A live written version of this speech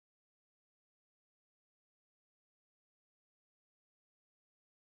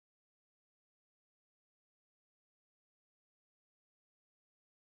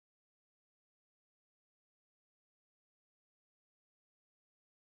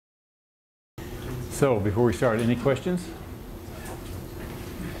So before we start, any questions?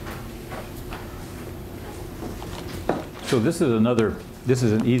 So this is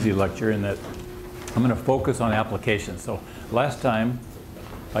an easy lecture in that I'm going to focus on applications. So last time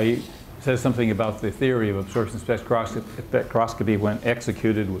I said something about the theory of absorption spectroscopy when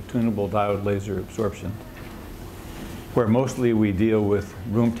executed with tunable diode laser absorption, where mostly we deal with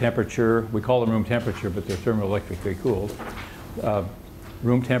room temperature. We call them room temperature, but they're thermoelectrically cooled.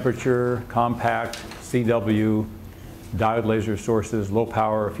 Room temperature, compact, CW, diode laser sources, low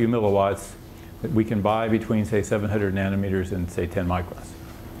power, a few milliwatts, that we can buy between, say, 700 nanometers and, say, 10 microns.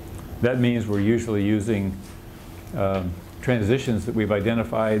 That means we're usually using transitions that we've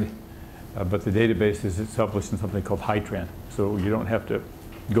identified, but the database is published in something called HITRAN. So you don't have to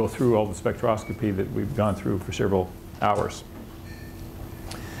go through all the spectroscopy that we've gone through for several hours.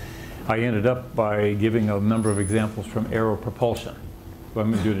 I ended up by giving a number of examples from aero propulsion. What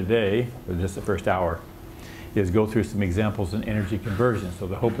I'm going to do today, for just the first hour, is go through some examples in energy conversion. So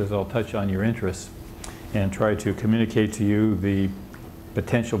the hope is I'll touch on your interests and try to communicate to you the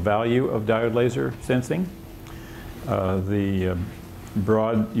potential value of diode laser sensing, the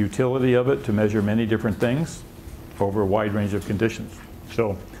broad utility of it to measure many different things over a wide range of conditions.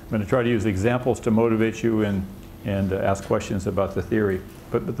 So I'm going to try to use examples to motivate you and ask questions about the theory.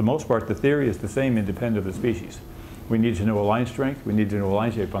 But for the most part, the theory is the same independent of the species. We need to know a line strength. We need to know a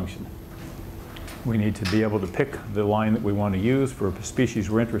line shape function. We need to be able to pick the line that we want to use for a species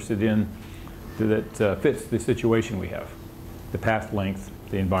we're interested in that fits the situation we have, the path length,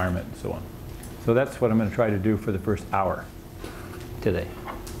 the environment, and so on. So that's what I'm going to try to do for the first hour today.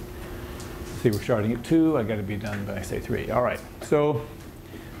 See, we're starting at 2. I got to be done by, say, 3. All right. So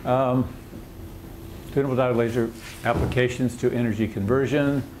tunable diode laser applications to energy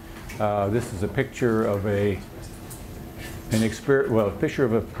conversion. This is a picture of a picture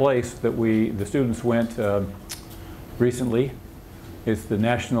of a place that the students went recently. It's the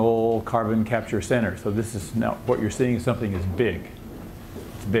National Carbon Capture Center. So this is now what you're seeing is something is big.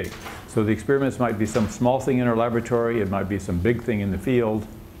 It's big. So the experiments might be some small thing in our laboratory. It might be some big thing in the field.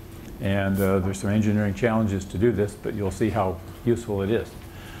 And there's some engineering challenges to do this, but you'll see how useful it is.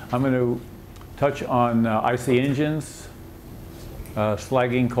 I'm going to touch on IC engines,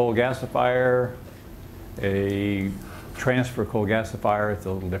 slagging coal gasifier, a transfer coal gasifier, it's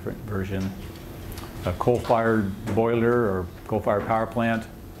a little different version, a coal-fired boiler or coal-fired power plant,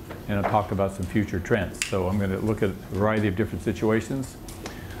 and I'll talk about some future trends. So I'm going to look at a variety of different situations.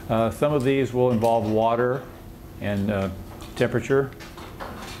 Some of these will involve water and temperature.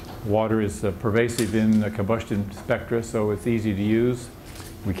 Water is pervasive in the combustion spectra, so it's easy to use.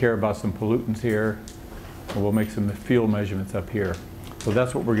 We care about some pollutants here, and we'll make some fuel measurements up here. So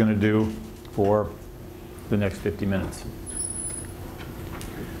that's what we're going to do for the next 50 minutes.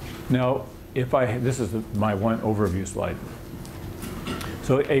 Now, this is my one overview slide.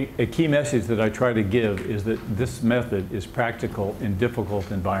 So a key message that I try to give is that this method is practical in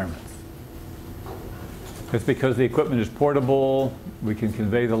difficult environments. It's because the equipment is portable, we can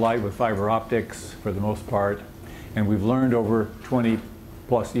convey the light with fiber optics for the most part, and we've learned over 20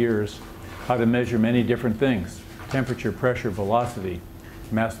 plus years how to measure many different things: temperature, pressure, velocity,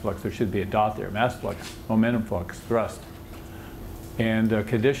 mass flux. There should be a dot there. Mass flux, momentum flux, thrust. And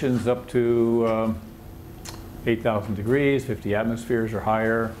conditions up to 8,000 degrees, 50 atmospheres or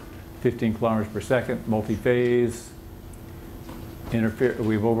higher, 15 kilometers per second, multi-phase.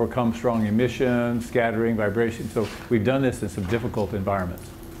 We've overcome strong emission, scattering, vibration. So we've done this in some difficult environments.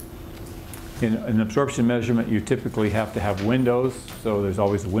 In an absorption measurement, you typically have to have windows. So there's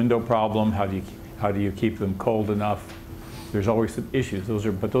always a window problem. How do you keep them cold enough? There's always some issues.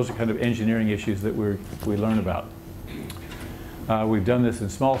 But those are kind of engineering issues that we learn about. We've done this in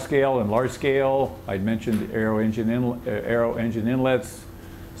small scale and large scale. I'd mentioned aero engine inlets,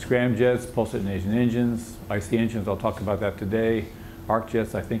 scramjets, pulsation engines, IC engines. I'll talk about that today. Arc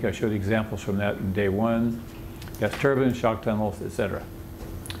jets, I think I showed examples from that in day 1. Gas turbines, shock tunnels, etc.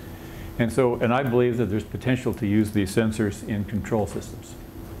 And I believe that there's potential to use these sensors in control systems.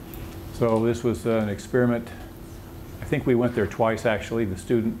 So this was an experiment. I think we went there twice, actually. The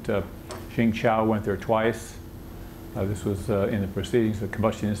student, Xing Chao, went there twice. This was in the proceedings of the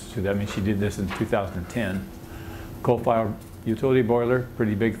Combustion Institute. That means she did this in 2010. Coal-fired utility boiler,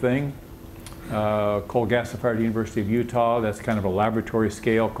 pretty big thing. Coal gasifier at the University of Utah. That's kind of a laboratory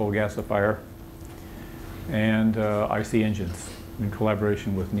scale coal gasifier. And IC engines in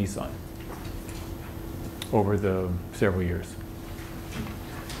collaboration with Nissan over the several years.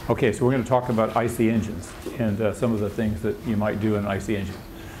 Okay, so we're going to talk about IC engines and some of the things that you might do in an IC engine.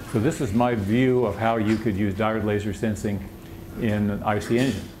 So this is my view of how you could use diode laser sensing in an IC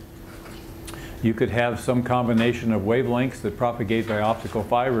engine. You could have some combination of wavelengths that propagate by optical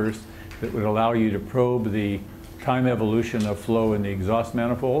fibers that would allow you to probe the time evolution of flow in the exhaust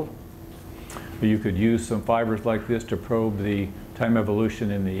manifold. You could use some fibers like this to probe the time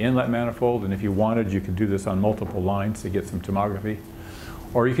evolution in the inlet manifold, and if you wanted, you could do this on multiple lines to get some tomography.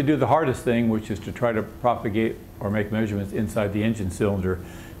 Or you could do the hardest thing, which is to try to propagate or make measurements inside the engine cylinder,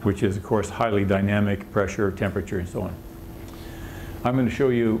 which is, of course, highly dynamic, pressure, temperature, and so on. I'm going to show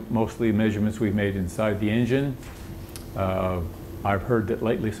you mostly measurements we've made inside the engine. I've heard that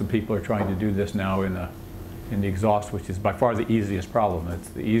lately some people are trying to do this now in the exhaust, which is by far the easiest problem. It's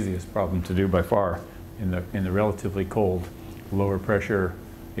the easiest problem to do by far in the relatively cold, lower pressure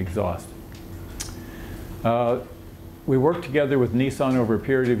exhaust. We worked together with Nissan over a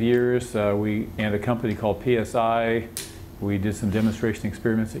period of years and a company called PSI. We did some demonstration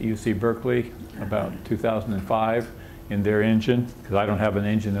experiments at UC Berkeley about 2005 in their engine, because I don't have an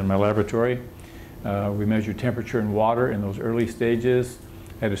engine in my laboratory. We measured temperature and water in those early stages.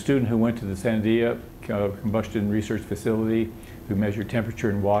 I had a student who went to the Sandia Combustion Research Facility who measured temperature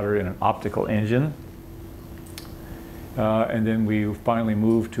and water in an optical engine. And then we finally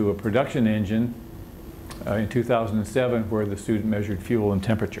moved to a production engine in 2007 where the student measured fuel and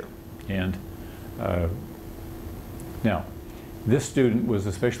temperature. And now, this student was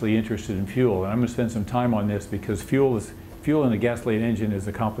especially interested in fuel, and I'm going to spend some time on this because fuel in a gasoline engine is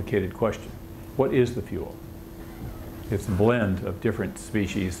a complicated question. What is the fuel? It's a blend of different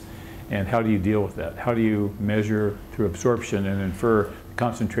species, and how do you deal with that? How do you measure through absorption and infer the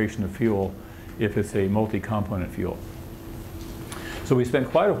concentration of fuel if it's a multi-component fuel? So we spent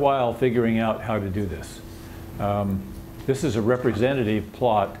quite a while figuring out how to do this. This is a representative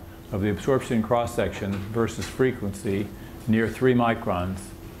plot of the absorption cross-section versus frequency near 3 microns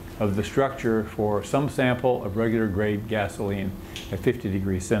of the structure for some sample of regular grade gasoline at 50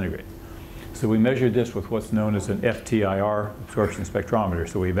 degrees centigrade. So we measured this with what's known as an FTIR, absorption spectrometer.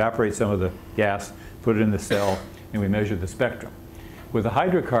 So we evaporate some of the gas, put it in the cell, and we measure the spectrum. With a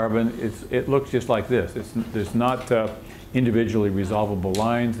hydrocarbon, it looks just like this. There's not individually resolvable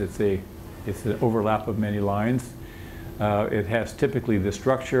lines. It's an overlap of many lines. It has typically the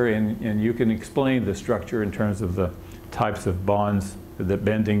structure, and you can explain the structure in terms of the types of bonds, the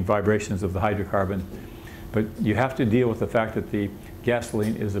bending vibrations of the hydrocarbon. But you have to deal with the fact that the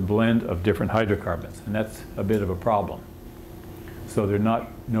gasoline is a blend of different hydrocarbons, and that's a bit of a problem. So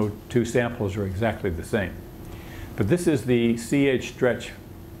no two samples are exactly the same. But this is the CH stretch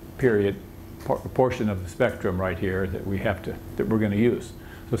period portion of the spectrum right here that we're going to use.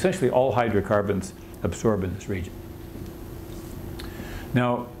 So essentially all hydrocarbons absorb in this region.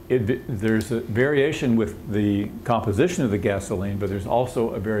 Now, there's a variation with the composition of the gasoline, but there's also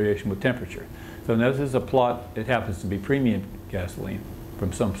a variation with temperature. So now this is a plot, it happens to be premium gasoline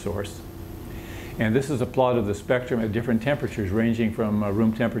from some source. And this is a plot of the spectrum at different temperatures ranging from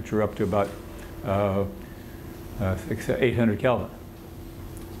room temperature up to about 800 Kelvin.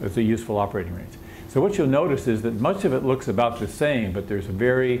 It's a useful operating range. So what you'll notice is that much of it looks about the same, but there's a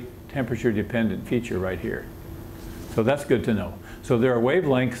very temperature dependent feature right here. So that's good to know. So there are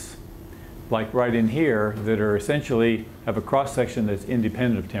wavelengths like right in here that are essentially have a cross section that's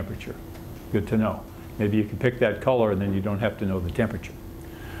independent of temperature. Good to know. Maybe you can pick that color and then you don't have to know the temperature.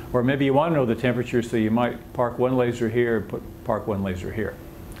 Or maybe you want to know the temperature, so you might park one laser here and park one laser here.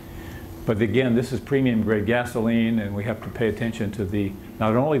 But again, this is premium grade gasoline, and we have to pay attention to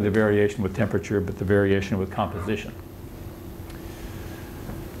not only the variation with temperature, but the variation with composition.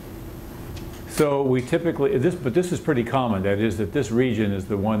 So we typically, but this is pretty common, that is that this region is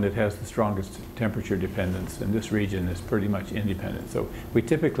the one that has the strongest temperature dependence, and this region is pretty much independent. So we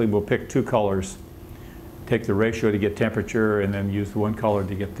typically will pick two colors, take the ratio to get temperature, and then use the one color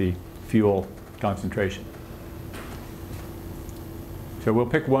to get the fuel concentration. So we'll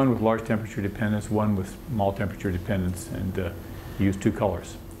pick one with large temperature dependence, one with small temperature dependence, and use two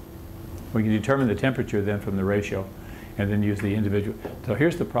colors. We can determine the temperature then from the ratio, and then use the individual. So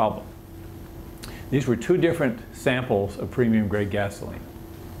here's the problem. These were two different samples of premium grade gasoline.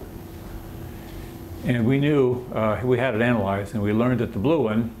 And we knew, we had it analyzed, and we learned that the blue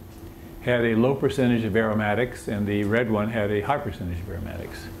one had a low percentage of aromatics, and the red one had a high percentage of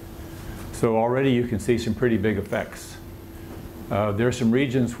aromatics. So already you can see some pretty big effects. There are some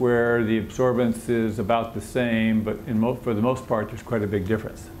regions where the absorbance is about the same, but for the most part, there's quite a big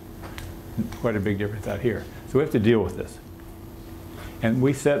difference. Quite a big difference out here. So we have to deal with this. And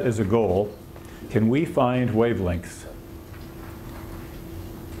we set as a goal, can we find wavelengths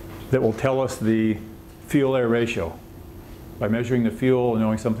that will tell us the fuel-air ratio? By measuring the fuel and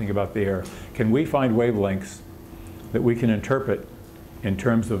knowing something about the air, can we find wavelengths that we can interpret in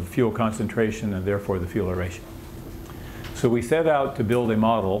terms of fuel concentration and therefore the fuel aeration. So we set out to build a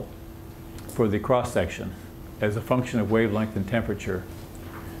model for the cross-section as a function of wavelength and temperature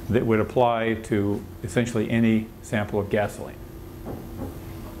that would apply to essentially any sample of gasoline.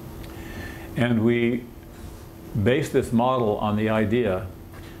 And we based this model on the idea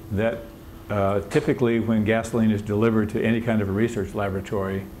that typically when gasoline is delivered to any kind of a research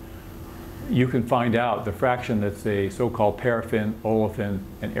laboratory, you can find out the fraction that's a so-called paraffin, olefin,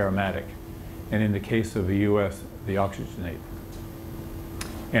 and aromatic. And in the case of the US, the oxygenate.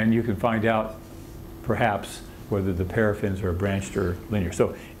 And you can find out perhaps whether the paraffins are branched or linear.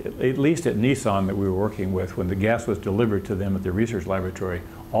 So at least at Nissan that we were working with, when the gas was delivered to them at the research laboratory,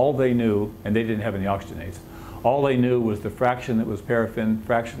 all they knew, and they didn't have any oxygenates, all they knew was the fraction that was paraffin,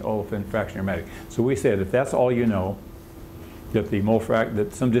 fraction olefin, fraction aromatic. So we said, if that's all you know, that the mole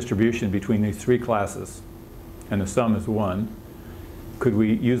that some distribution between these three classes, and the sum is 1, could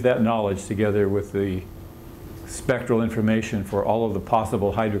we use that knowledge together with the spectral information for all of the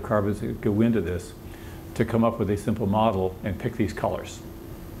possible hydrocarbons that go into this to come up with a simple model and pick these colors.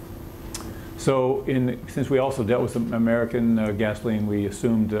 So since we also dealt with some American gasoline, we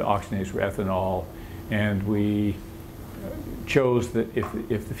assumed oxygenates were ethanol, and we chose that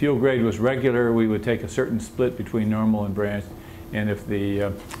if the fuel grade was regular, we would take a certain split between normal and branched, and if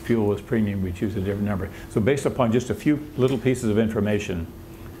the fuel was premium, we'd choose a different number. So based upon just a few little pieces of information,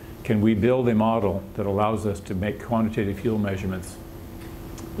 can we build a model that allows us to make quantitative fuel measurements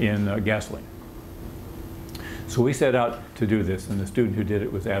in gasoline? So we set out to do this, and the student who did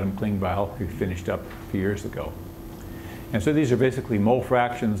it was Adam Klingbeil, who finished up a few years ago. And so these are basically mole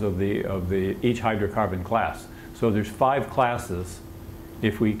fractions of each hydrocarbon class. So there's 5 classes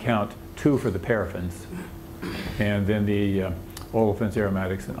if we count 2 for the paraffins, and then the olefins,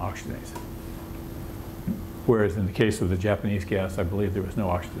 aromatics, and oxygenates. Whereas in the case of the Japanese gas, I believe there was no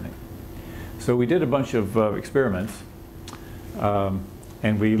oxygenate. So we did a bunch of experiments,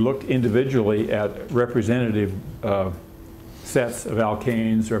 and we looked individually at representative sets of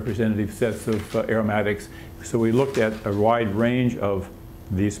alkanes, representative sets of aromatics. So we looked at a wide range of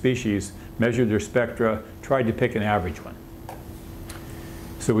these species, measured their spectra, tried to pick an average one.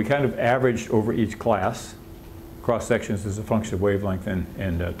 So we kind of averaged over each class. Cross sections as a function of wavelength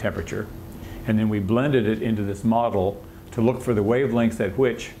and temperature. And then we blended it into this model to look for the wavelengths at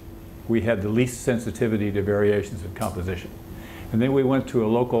which we had the least sensitivity to variations in composition. And then we went to a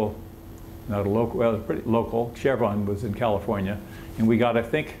local, not a local, well, pretty local, Chevron was in California, and we got, I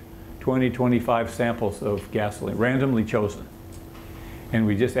think, 20, 25 samples of gasoline, randomly chosen. And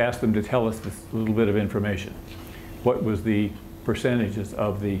we just asked them to tell us this little bit of information. What was the percentages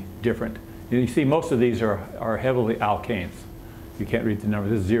of the different, you see most of these are heavily alkanes. You can't read the number,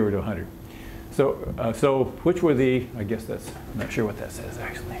 this is 0 to 100. So which were the, I guess that's, I'm not sure what that says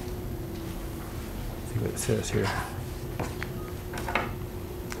actually. Let's see what it says here.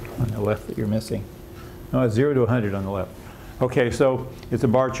 On the left that you're missing. No, it's 0 to 100 on the left. Okay, so it's a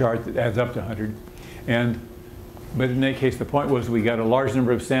bar chart that adds up to 100. But in any case, the point was we got a large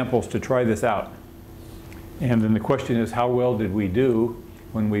number of samples to try this out. And then the question is, how well did we do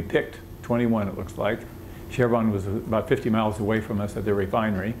when we picked 21, it looks like. Chevron was about 50 miles away from us at their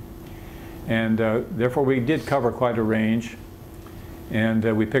refinery. And therefore, we did cover quite a range.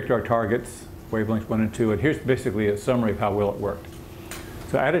 And we picked our targets, wavelengths 1 and 2. And here's basically a summary of how well it worked.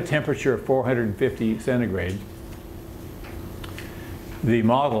 So at a temperature of 450 centigrade, the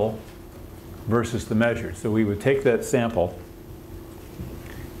model versus the measured. So we would take that sample,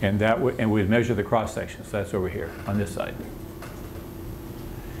 and we'd measure the cross section. So that's over here on this side.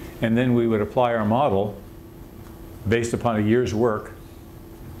 And then we would apply our model based upon a year's work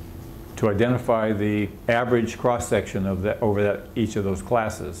to identify the average cross section of each of those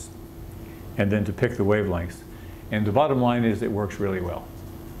classes, and then to pick the wavelengths. And the bottom line is it works really well.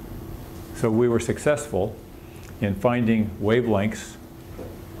 So we were successful in finding wavelengths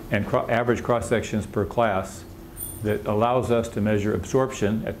and average cross sections per class that allows us to measure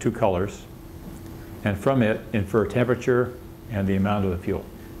absorption at 2 colors, and from it infer temperature and the amount of the fuel.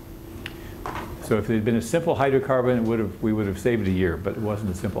 So if it had been a simple hydrocarbon, we would have saved a year, but it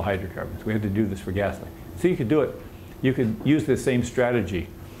wasn't a simple hydrocarbon. So we had to do this for gasoline. So you could do it. You could use the same strategy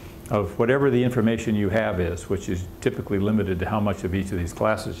of whatever the information you have is, which is typically limited to how much of each of these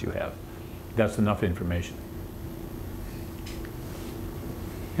classes you have. That's enough information.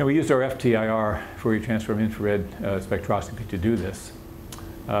 And we used our FTIR, Fourier transform infrared spectroscopy, to do this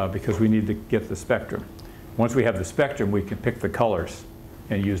because we need to get the spectrum. Once we have the spectrum, we can pick the colors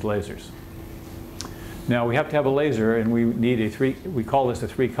and use lasers. Now we have to have a laser, and we need we call this a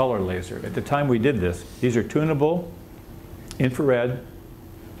 3-color laser. At the time we did this, these are tunable, infrared,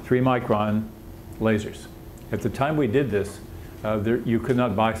 3-micron lasers. At the time we did this, you could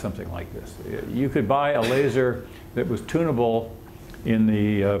not buy something like this. You could buy a laser that was tunable in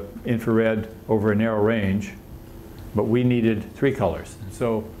the infrared over a narrow range, but we needed 3 colors.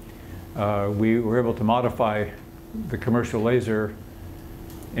 So we were able to modify the commercial laser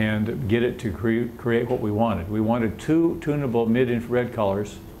and get it to create what we wanted. We wanted 2 tunable mid-infrared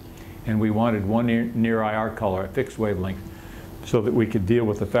colors, and we wanted 1 near IR color at fixed wavelength, so that we could deal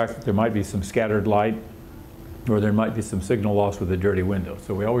with the fact that there might be some scattered light or there might be some signal loss with a dirty window.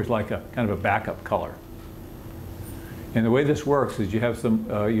 So we always like a kind of a backup color. And the way this works is you have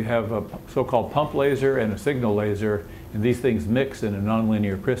a so-called pump laser and a signal laser, and these things mix in a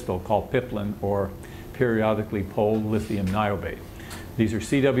nonlinear crystal called piplin, or periodically poled lithium niobate. These are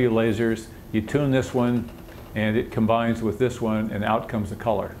CW lasers. You tune this one and it combines with this one, and out comes a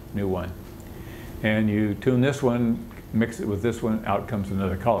color, new one. And you tune this one, mix it with this one, out comes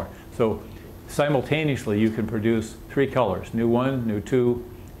another color. So simultaneously you can produce 3 colors, new 1, new 2,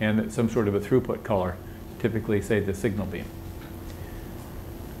 and some sort of a throughput color, typically say the signal beam.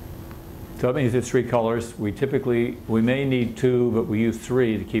 So that means it's 3 colors. We may need 2, but we use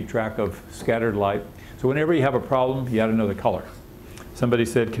 3 to keep track of scattered light. So whenever you have a problem, you add another color. Somebody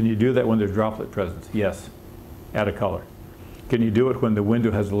said, can you do that when there's droplet presence? Yes, add a color. Can you do it when the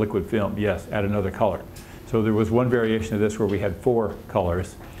window has a liquid film? Yes, add another color. So there was one variation of this where we had 4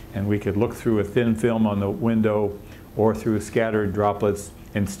 colors, and we could look through a thin film on the window or through scattered droplets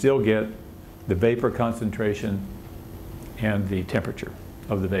and still get the vapor concentration and the temperature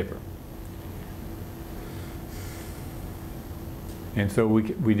of the vapor. And so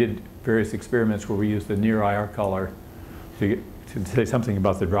we did various experiments where we used the near IR color to say something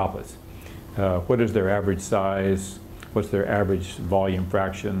about the droplets. What is their average size? What's their average volume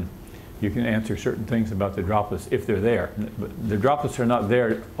fraction? You can answer certain things about the droplets if they're there. But the droplets are not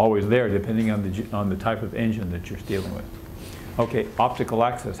always there, depending on the type of engine that you're dealing with. Okay, optical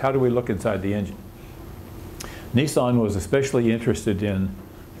access. How do we look inside the engine? Nissan was especially interested in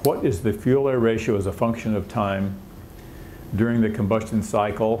what is the fuel-air ratio as a function of time during the combustion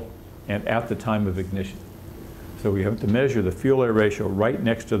cycle and at the time of ignition. So we have to measure the fuel-air ratio right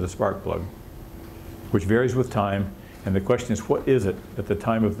next to the spark plug, which varies with time. And the question is, what is it at the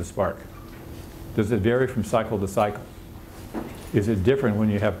time of the spark? Does it vary from cycle to cycle? Is it different when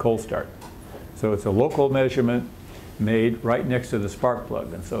you have cold start? So it's a local measurement made right next to the spark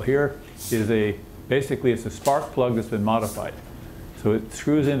plug. And so here is basically it's a spark plug that's been modified. So it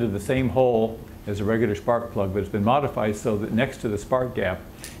screws into the same hole as a regular spark plug, but it's been modified so that next to the spark gap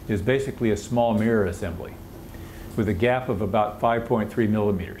is basically a small mirror assembly with a gap of about 5.3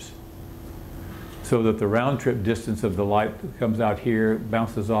 millimeters. So that the round trip distance of the light that comes out here,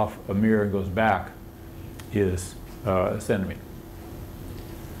 bounces off a mirror and goes back, is a centimeter.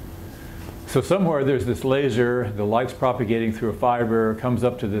 So somewhere there's this laser, the light's propagating through a fiber, comes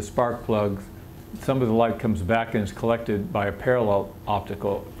up to this spark plug, some of the light comes back and is collected by a parallel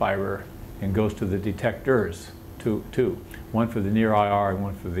optical fiber and goes to the detectors, two, one for the near IR and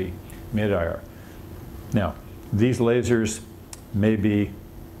one for the mid IR. Now, these lasers may be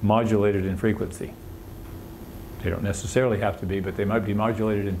modulated in frequency. They don't necessarily have to be, but they might be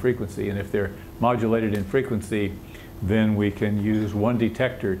modulated in frequency. And if they're modulated in frequency, then we can use one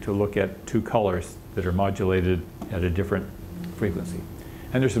detector to look at 2 colors that are modulated at a different frequency.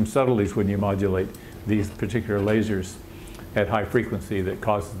 And there's some subtleties when you modulate these particular lasers at high frequency that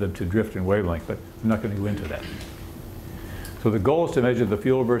causes them to drift in wavelength, but I'm not going to go into that. So the goal is to measure the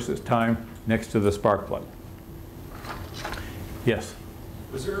fuel versus time next to the spark plug. Yes?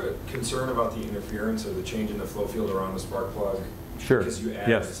 Was there a concern about the interference or the change in the flow field around the spark plug? Sure. Because you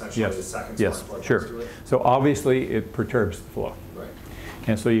added essentially the second spark plug sure. to it? So obviously it perturbs the flow. Right.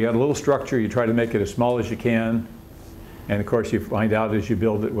 And so you got a little structure, you try to make it as small as you can, and of course you find out as you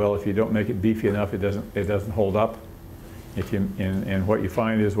build it, well, if you don't make it beefy enough, it doesn't hold up. And what you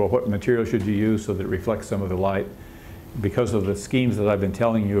find is, well, what material should you use so that it reflects some of the light? Because of the schemes that I've been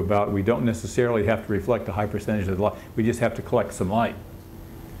telling you about, we don't necessarily have to reflect a high percentage of the light. We just have to collect some light.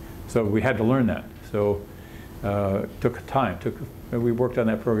 So we had to learn that. So it took time. We worked on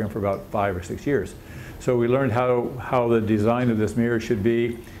that program for about 5 or 6 years. So we learned how the design of this mirror should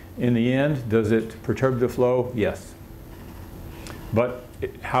be. In the end, does it perturb the flow? Yes. But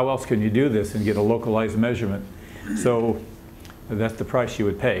how else can you do this and get a localized measurement? So that's the price you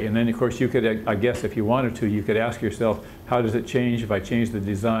would pay. And then, of course, you could, I guess, if you wanted to, you could ask yourself, how does it change if I change the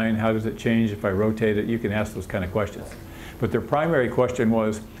design? How does it change if I rotate it? You can ask those kind of questions. But their primary question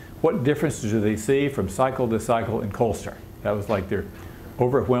was, what differences do they see from cycle to cycle in cold start? That was like their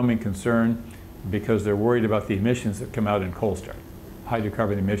overwhelming concern, because they're worried about the emissions that come out in cold start.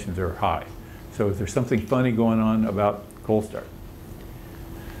 hydrocarbon emissions are high. So is there something funny going on about cold start?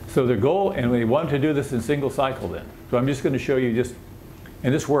 So the goal, and we wanted to do this in single cycle then. So I'm just going to show you just,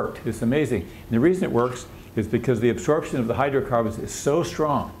 and this worked. It's amazing. And the reason it works is because the absorption of the hydrocarbons is so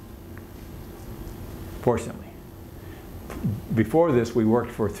strong, fortunately. Before this, we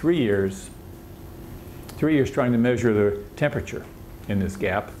worked for 3 years trying to measure the temperature in this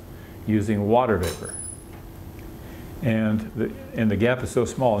gap using water vapor. And the gap is so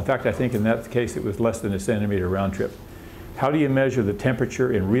small. In fact, I think in that case it was less than a centimeter round trip. How do you measure the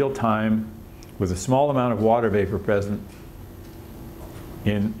temperature in real time with a small amount of water vapor present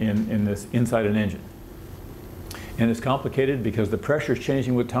in this inside an engine? And it's complicated because the pressure is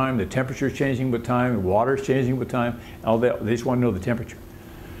changing with time, the temperature is changing with time, the water is changing with time. All that, they just want to know the temperature.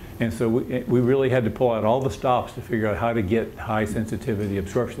 And so we really had to pull out all the stops to figure out how to get high sensitivity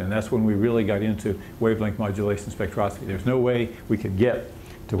absorption. And that's when we really got into wavelength modulation spectroscopy. There's no way we could get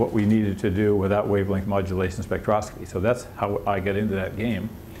to what we needed to do without wavelength modulation spectroscopy. So that's how I got into that game.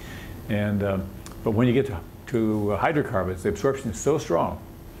 And, but when you get to hydrocarbons, the absorption is so strong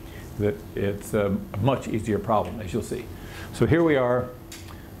that it's a much easier problem, as you'll see. So here we are.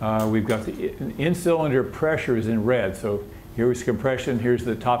 We've got the in-cylinder pressure is in red. So here's compression, here's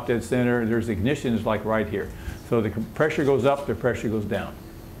the top dead center, there's ignition is like right here. So the pressure goes up, the pressure goes down.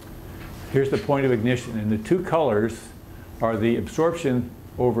 Here's the point of ignition, and the two colors are the absorption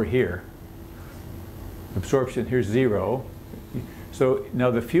over here. Absorption, here's 0. So now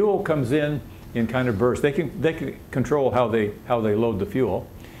the fuel comes in kind of bursts. They can control how they load the fuel.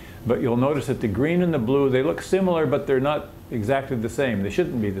 But you'll notice that the green and the blue, they look similar, but they're not exactly the same. They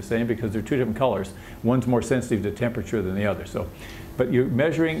shouldn't be the same because they're two different colors. One's more sensitive to temperature than the other. So, but you're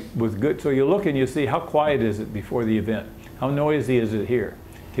measuring with good, so you look and you see how quiet is it before the event? How noisy is it here?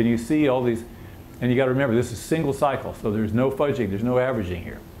 Can you see all these? And you got to remember, this is single cycle, so there's no fudging, there's no averaging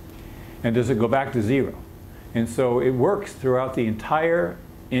here. And does it go back to 0? And so it works throughout the entire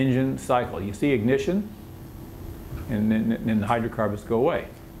engine cycle. You see ignition, and then the hydrocarbons go away.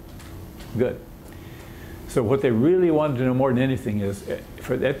 Good. So what they really wanted to know more than anything is,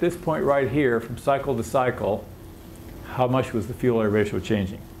 at this point right here, from cycle to cycle, how much was the fuel-air ratio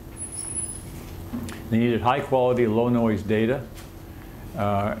changing? They needed high-quality, low-noise data,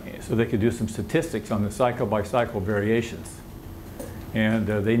 so they could do some statistics on the cycle-by-cycle variations. And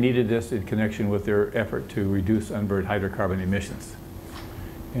they needed this in connection with their effort to reduce unburned hydrocarbon emissions.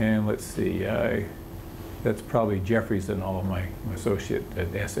 And let's see. That's probably Jeffries and all of my associate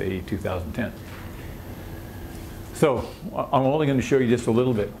at SAE 2010. So I'm only going to show you just a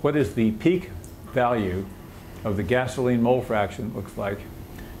little bit. What is the peak value of the gasoline mole fraction looks like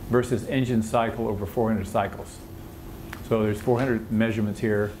versus engine cycle over 400 cycles? So there's 400 measurements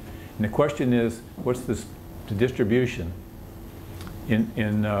here. And the question is, what's the distribution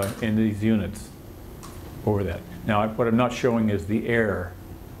in these units over that? Now, what I'm not showing is the error,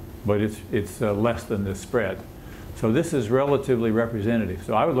 but it's less than the spread. So this is relatively representative.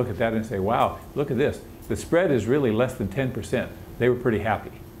 So I would look at that and say, wow, look at this. The spread is really less than 10%. They were pretty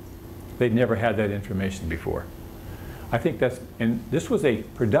happy. They'd never had that information before. I think that's, and this was a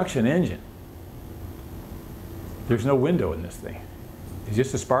production engine. There's no window in this thing. It's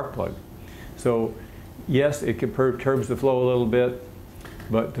just a spark plug. So yes, it perturbs the flow a little bit,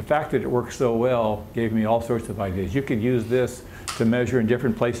 but the fact that it works so well gave me all sorts of ideas. You could use this to measure in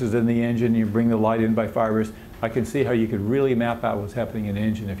different places in the engine. You bring the light in by fibers. I can see how you could really map out what's happening in the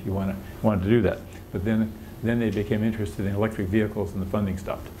engine if you wanted to do that. But then they became interested in electric vehicles and the funding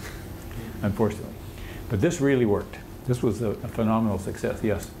stopped, unfortunately. But this really worked. This was a phenomenal success,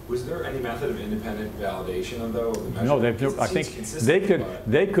 yes. Was there any method of independent validation of the measurement? No, I think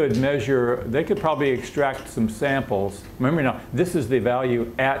they could measure, they could probably extract some samples. Remember now, this is the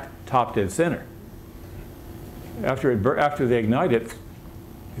value at top dead center. After they ignite it,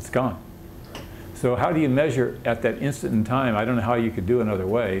 it's gone. So how do you measure at that instant in time? I don't know how you could do another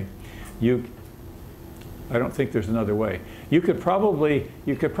way. I don't think there's another way. You could probably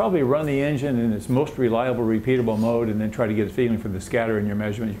run the engine in its most reliable, repeatable mode and then try to get a feeling for the scatter in your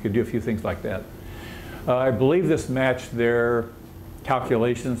measurement. You could do a few things like that. I believe this matched their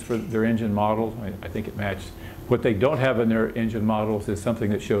calculations for their engine model. I think it matched. What they don't have in their engine models is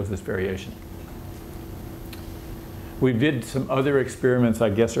something that shows this variation. We did some other experiments, I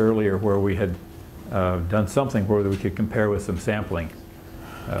guess, earlier where we had done something where we could compare with some sampling,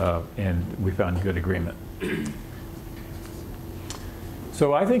 and we found good agreement.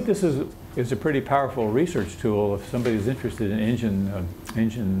 So I think this is a pretty powerful research tool if somebody's interested in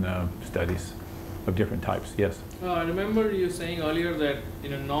engine studies of different types. Yes? I remember you saying earlier that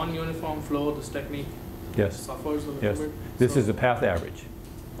in a non-uniform flow, this technique Yes. suffers a little Yes. bit. This So- is a path average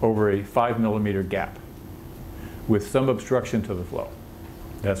over a 5 mm gap with some obstruction to the flow.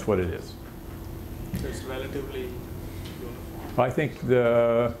 That's what it is. It's relatively uniform.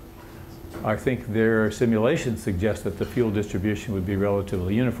 I think their simulations suggest that the field distribution would be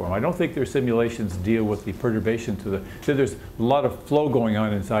relatively uniform. I don't think their simulations deal with the perturbation to the, so there's a lot of flow going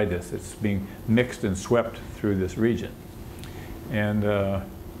on inside this. It's being mixed and swept through this region. And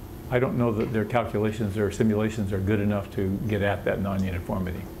I don't know that their calculations or simulations are good enough to get at that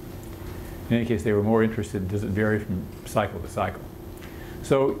non-uniformity. In any case, they were more interested, does it vary from cycle to cycle?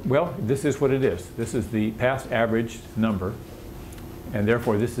 So, well, this is what it is. This is the path average number, and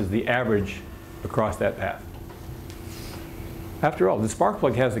therefore this is the average across that path. After all, the spark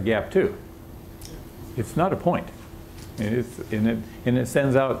plug has a gap too. It's not a point. And it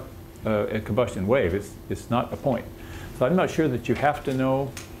sends out a combustion wave. It's not a point. So I'm not sure that you have to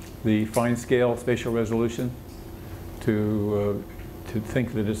know the fine scale spatial resolution to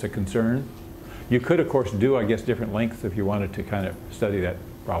think that it's a concern. You could, of course, do, I guess, different lengths if you wanted to kind of study that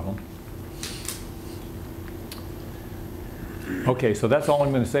problem. Okay, so that's all I'm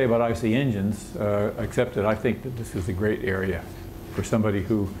going to say about IC engines, except that I think that this is a great area for somebody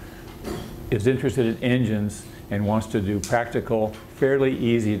who is interested in engines and wants to do practical, fairly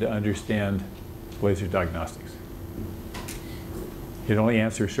easy to understand laser diagnostics. It only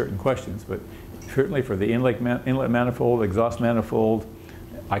answers certain questions, but certainly for the inlet manifold, exhaust manifold,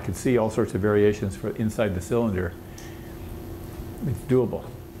 I could see all sorts of variations for inside the cylinder. It's doable.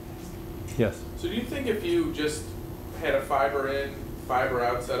 Yes? So do you think if you just had a fiber in, fiber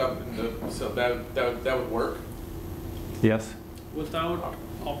out setup, so that would work? Yes? Without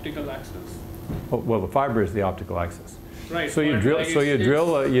optical access. Oh, well, the fiber is the optical axis. Right. So you but drill. like So you it's-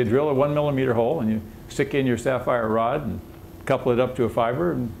 drill a 1 mm hole, and you stick in your sapphire rod and couple it up to a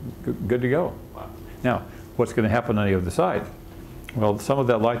fiber, and good to go. Wow. Now, what's going to happen on the other side? Well, some of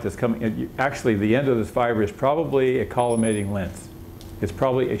that light that's coming, actually the end of this fiber is probably a collimating lens. It's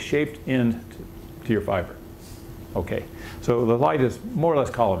probably a shaped end to your fiber. Okay, so the light is more or less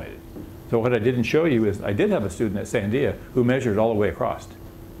collimated. So what I didn't show you is I did have a student at Sandia who measured all the way across.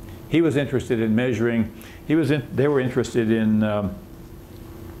 He was interested in measuring, they were interested in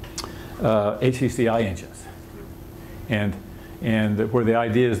HCCI engines. And where the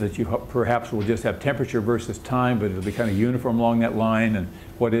idea is that you perhaps will just have temperature versus time, but it'll be kind of uniform along that line, and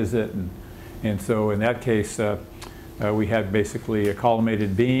what is it? And so in that case, we had basically a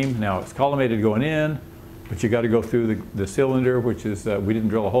collimated beam. Now it's collimated going in, but you got to go through the cylinder, which is, we didn't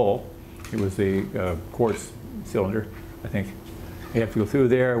drill a hole. It was the quartz cylinder, I think. You have to go through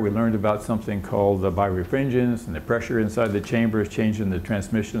there. We learned about something called the birefringence, and the pressure inside the chamber is changing the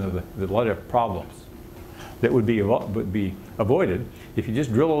transmission of a lot of problems that would be avoided if you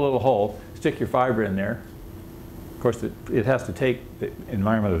just drill a little hole, stick your fiber in there. Of course, it has to take the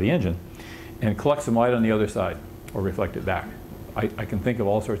environment of the engine and collect some light on the other side or reflect it back. I can think of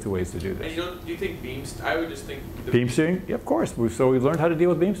all sorts of ways to do this. And do you think beams? I would just think Beam steering? Yeah, of course. So we've learned how to deal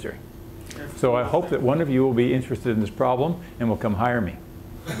with beam steering. So I hope that one of you will be interested in this problem and will come hire me.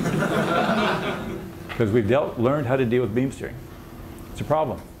 Because we've learned how to deal with beam steering. It's a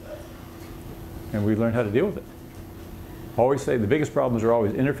problem. And we learned how to deal with it. Always say the biggest problems are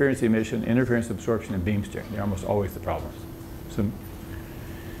always interference emission, interference absorption, and beam steering. They're almost always the problems.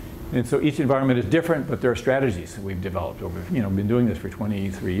 And so each environment is different, but there are strategies that we've developed over, been doing this for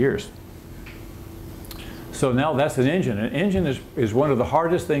 23 years. So now that's an engine. An engine is one of the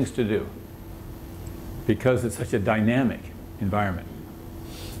hardest things to do because it's such a dynamic environment.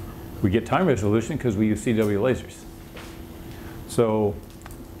 We get time resolution because we use CW lasers. So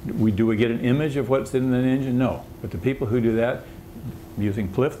do we get an image of what's in an engine? No. But the people who do that, using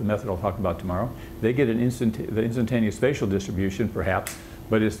PLIF, the method I'll talk about tomorrow, they get the instantaneous spatial distribution, perhaps,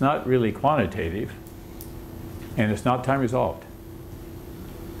 but it's not really quantitative, and it's not time resolved.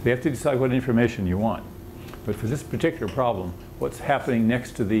 They have to decide what information you want. But for this particular problem, what's happening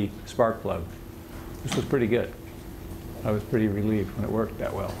next to the spark plug, this was pretty good. I was pretty relieved when it worked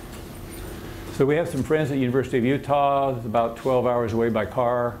that well. So we have some friends at the University of Utah. It's about 12 hours away by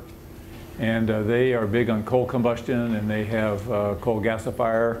car. And they are big on coal combustion, and they have coal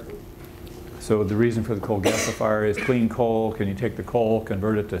gasifier. So the reason for the coal gasifier is clean coal. Can you take the coal,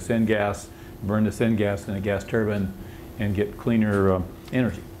 convert it to syngas, burn the syngas in a gas turbine, and get cleaner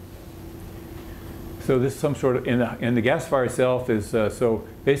energy? So this is some sort of, and the gasifier itself is, so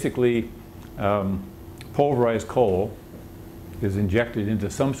basically pulverized coal is injected into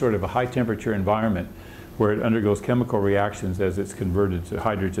some sort of a high temperature environment where it undergoes chemical reactions as it's converted to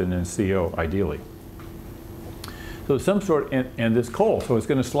hydrogen and CO, ideally. So some sort, and this coal, so it's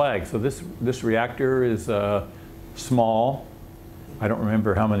going to slag. So this reactor is small. I don't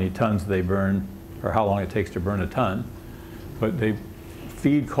remember how many tons they burn or how long it takes to burn a ton, but they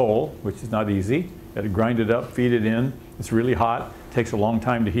feed coal, which is not easy. You got to grind it up, feed it in. It's really hot. It takes a long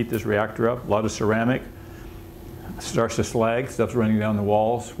time to heat this reactor up. A lot of ceramic. It starts to slag. Stuff's running down the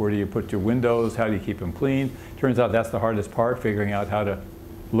walls. Where do you put your windows? How do you keep them clean? Turns out that's the hardest part, figuring out how to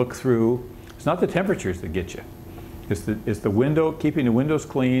look through. It's not the temperatures that get you. It's the window, keeping the windows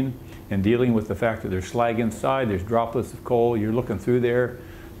clean and dealing with the fact that there's slag inside, there's droplets of coal, you're looking through there,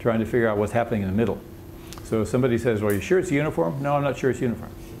 trying to figure out what's happening in the middle. So if somebody says, well, are you sure it's uniform? No, I'm not sure it's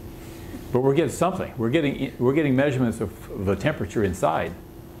uniform. But we're getting something. We're getting measurements of the temperature inside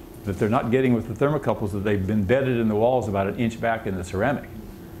that they're not getting with the thermocouples that they've been embedded in the walls about an inch back in the ceramic.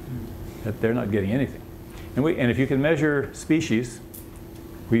 That they're not getting anything. And if you can measure species,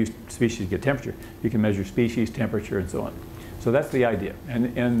 we use species to get temperature. You can measure species, temperature, and so on. So that's the idea.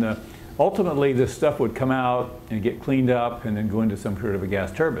 And ultimately, this stuff would come out and get cleaned up and then go into some sort of a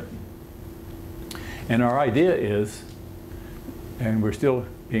gas turbine. And our idea is, and we're still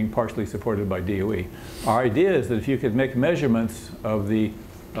being partially supported by DOE, our idea is that if you could make measurements of the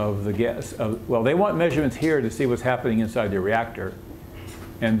gas, well, they want measurements here to see what's happening inside the reactor.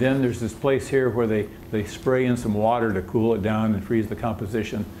 And then there's this place here where they spray in some water to cool it down and freeze the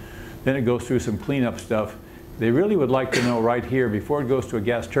composition. Then it goes through some cleanup stuff. They really would like to know right here, before it goes to a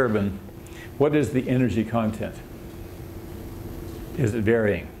gas turbine, what is the energy content? Is it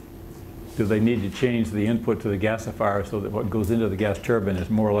varying? Do they need to change the input to the gasifier so that what goes into the gas turbine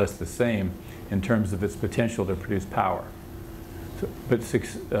is more or less the same in terms of its potential to produce power? So, but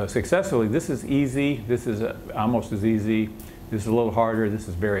successfully, this is easy. This is almost as easy. This is a little harder. This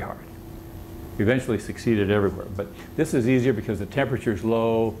is very hard. We eventually succeeded everywhere. But this is easier because the temperature is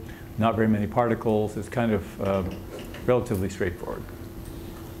low, not very many particles. It's kind of relatively straightforward.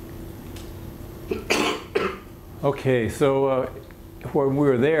 Okay, so when we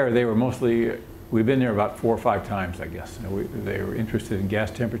were there, they were mostly, we've been there about 4 or 5 times, I guess. They were interested in gas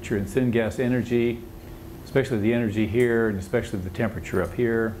temperature and syngas energy, especially the energy here and especially the temperature up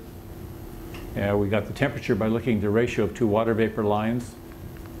here. We got the temperature by looking at the ratio of 2 water vapor lines,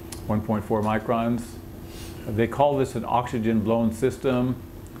 1.4 microns. They call this an oxygen-blown system.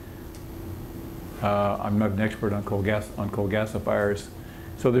 I'm not an expert on coal gasifiers.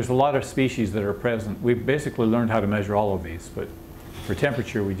 So there's a lot of species that are present. We've basically learned how to measure all of these, but for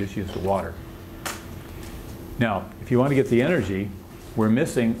temperature, we just use the water. Now, if you want to get the energy, we're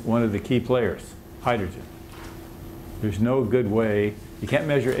missing one of the key players, hydrogen. There's no good way. You can't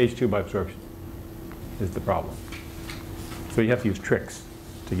measure H2 by absorption, is the problem. So you have to use tricks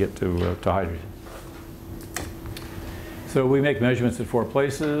to get to hydrogen. So we make measurements at 4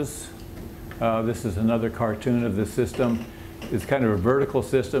 places. This is another cartoon of this system. It's kind of a vertical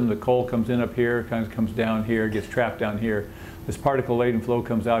system. The coal comes in up here, kind of comes down here, gets trapped down here. This particle-laden flow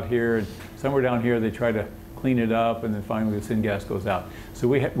comes out here, and somewhere down here they try to clean it up, and then finally the syngas goes out. So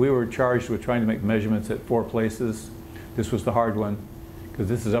we were charged with trying to make measurements at 4 places. This was the hard one, because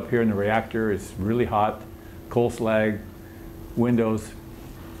this is up here in the reactor. It's really hot, coal slag, windows.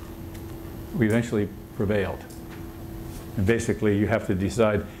 We eventually prevailed. And basically, you have to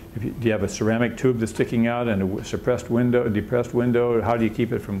decide, do you have a ceramic tube that's sticking out and a suppressed window, a depressed window? How do you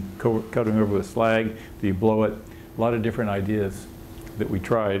keep it from cutting over with slag? Do you blow it? A lot of different ideas that we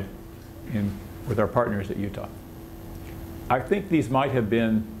tried with our partners at Utah. I think these might have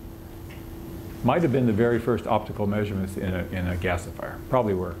been the very first optical measurements in a gasifier.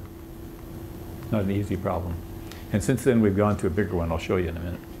 Probably were. Not an easy problem. And since then, we've gone to a bigger one. I'll show you in a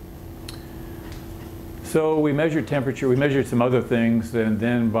minute. So we measured temperature. We measured some other things, and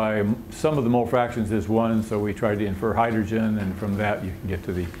then by some of the mole fractions is 1, so we tried to infer hydrogen, and from that you can get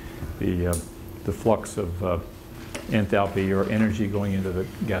to the flux of enthalpy or energy going into the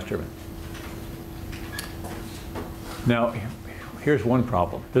gas turbine. Now, here's one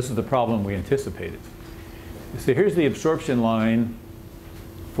problem. This is the problem we anticipated. So here's the absorption line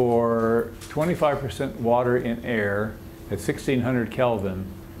for 25% water in air at 1600 Kelvin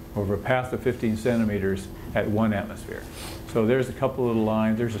over a path of 15 centimeters at 1 atmosphere. So there's a couple little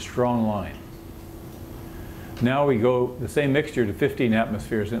lines. There's a strong line. Now we go the same mixture to 15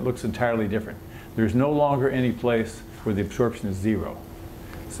 atmospheres, and it looks entirely different. There's no longer any place where the absorption is 0.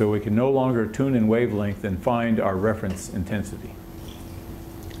 So we can no longer tune in wavelength and find our reference intensity.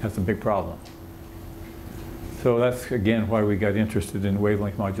 That's a big problem. So that's, again, why we got interested in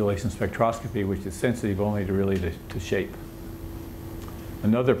wavelength modulation spectroscopy, which is sensitive only to shape.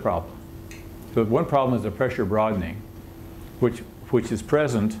 Another problem. So one problem is the pressure broadening, which is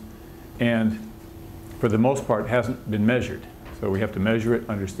present, and for the most part, hasn't been measured. So we have to measure it,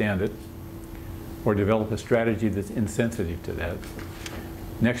 understand it, or develop a strategy that's insensitive to that.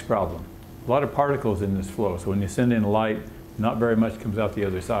 Next problem. A lot of particles in this flow. So when you send in light, not very much comes out the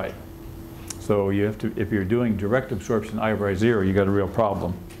other side. So you have to, if you're doing direct absorption I by 0, you got a real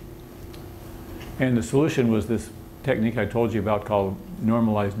problem. And the solution was this technique I told you about called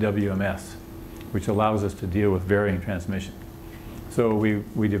normalized WMS, which allows us to deal with varying transmission. So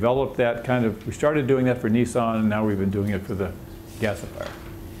we developed that kind of, we started doing that for Nissan, and now we've been doing it for the gasifier.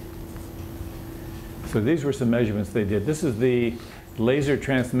 So these were some measurements they did. This is the laser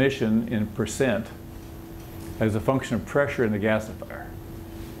transmission in percent as a function of pressure in the gasifier.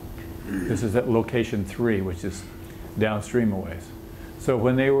 This is at location 3, which is downstream a ways. So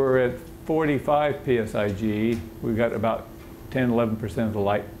when they were at 45 psig, we got about 10–11% of the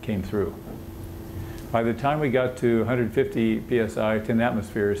light came through. By the time we got to 150 psi, 10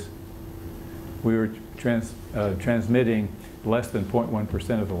 atmospheres, we were transmitting less than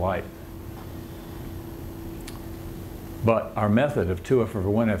 0.1% of the light. But our method of 2f over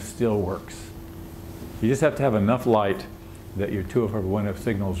 1f still works. You just have to have enough light that your 2f over 1f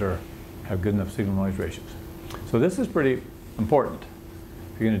signals have good enough signal-noise ratios. So this is pretty important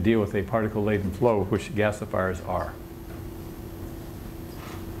if you're going to deal with a particle-laden flow, which gasifiers are.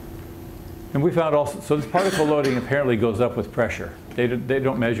 And we found also, so this particle loading apparently goes up with pressure. They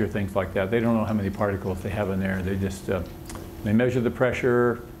don't measure things like that. They don't know how many particles they have in there. They just, they measure the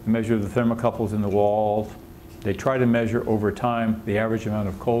pressure, they measure the thermocouples in the walls. They try to measure over time the average amount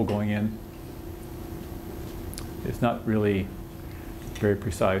of coal going in. It's not really very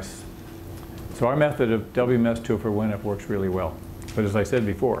precise. So our method of WMS 2 for 1f works really well. But as I said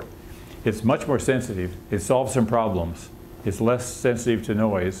before, it's much more sensitive. It solves some problems. It's less sensitive to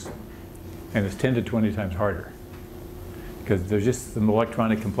noise. And it's 10 to 20 times harder. Because there's just some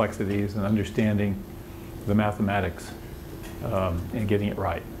electronic complexities and understanding the mathematics and getting it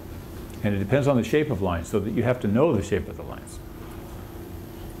right. And it depends on the shape of lines, so that you have to know the shape of the lines.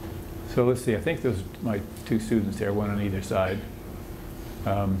 So let's see, I think those are my two students there, one on either side.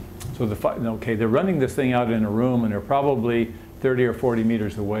 Okay, they're running this thing out in a room, and they're probably 30 or 40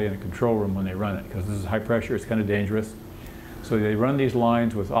 meters away in a control room when they run it, because this is high pressure, it's kind of dangerous. So they run these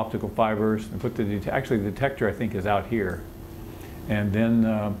lines with optical fibers and put actually the detector I think is out here. And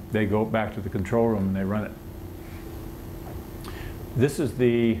then they go back to the control room and they run it. This is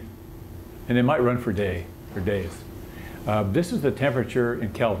and it might run for days. This is the temperature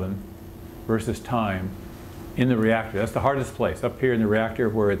in Kelvin versus time in the reactor. That's the hardest place, up here in the reactor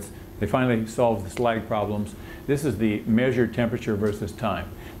where they finally solved the slag problems. This is the measured temperature versus time.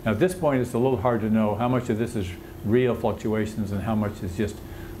 Now at this point it's a little hard to know how much of this is real fluctuations and how much is just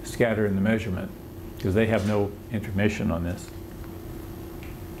scatter in the measurement, because they have no information on this.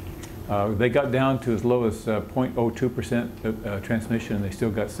 They got down to as low as 0.02% transmission, and they still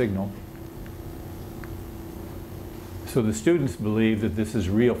got signal. So the students believe that this is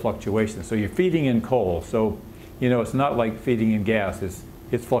real fluctuation. So you're feeding in coal, so you know it's not like feeding in gas.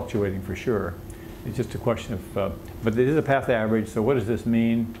 It's fluctuating for sure. It's just a question of, but it is a path average. So what does this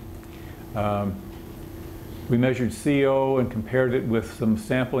mean? We measured CO and compared it with some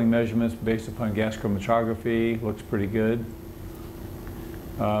sampling measurements based upon gas chromatography. Looks pretty good.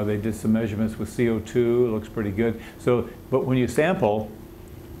 They did some measurements with CO2. Looks pretty good. So, but when you sample,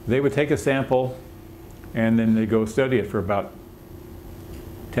 they would take a sample and then they go study it for about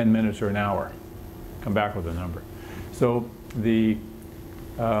 10 minutes or an hour. Come back with a number. So they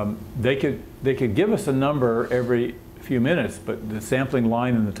could give us a number every few minutes, but the sampling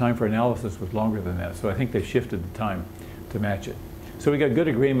line and the time for analysis was longer than that. So I think they shifted the time to match it. So we got good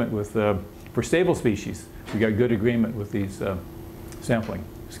agreement with, for stable species, we got good agreement with these sampling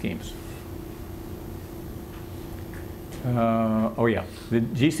schemes. Oh yeah, the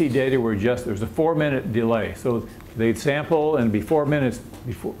GC data were just, there was a 4-minute delay. So they'd sample and be 4 minutes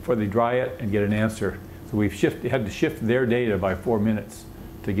before they dry it and get an answer. So we've had to shift their data by 4 minutes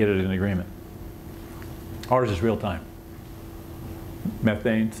to get it in agreement. Ours is real time.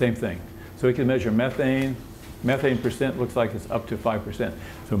 Methane, same thing. So we can measure methane. Methane percent looks like it's up to 5%.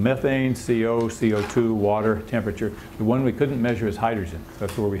 So methane, CO, CO2, water, temperature. The one we couldn't measure is hydrogen.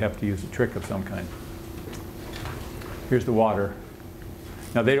 That's where we have to use a trick of some kind. Here's the water.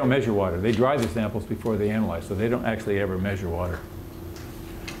 Now they don't measure water. They dry the samples before they analyze, so they don't actually ever measure water.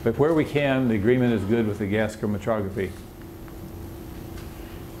 But where we can, the agreement is good with the gas chromatography.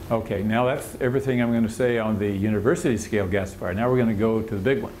 Okay, now that's everything I'm going to say on the university scale gasifier. Now we're going to go to the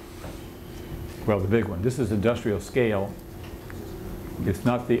big one. Well, the big one. This is industrial scale. It's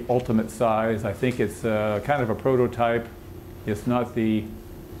not the ultimate size. I think it's kind of a prototype. It's not the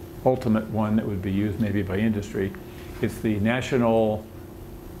ultimate one that would be used maybe by industry. It's the National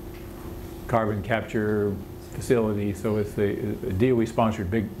Carbon Capture Facility, so it's a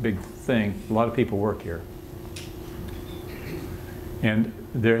DOE-sponsored big thing. A lot of people work here. And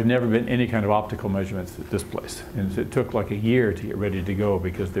there had never been any kind of optical measurements at this place. And it took like a year to get ready to go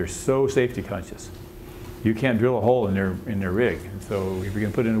because they're so safety conscious. You can't drill a hole in their rig. And so if you're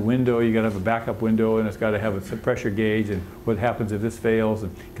going to put in a window, you got to have a backup window, and it's got to have a pressure gauge, and what happens if this fails,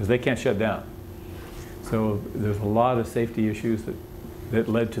 because they can't shut down. So there's a lot of safety issues that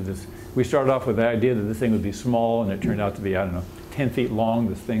led to this. We started off with the idea that this thing would be small, and it turned out to be, I don't know, 10 feet long,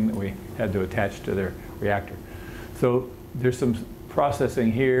 this thing that we had to attach to their reactor. So there's some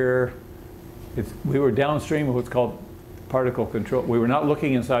processing here. We were downstream of what's called particle control. We were not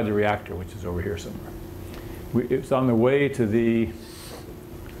looking inside the reactor, which is over here somewhere. It's on the way to the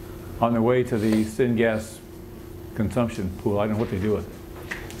syngas consumption pool. I don't know what they do with it.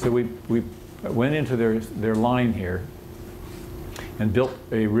 So we went into their line here and built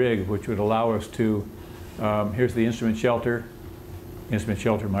a rig which would allow us to, here's the instrument shelter. Instrument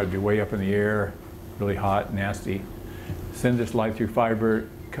shelter might be way up in the air, really hot, nasty. Send this light through fiber,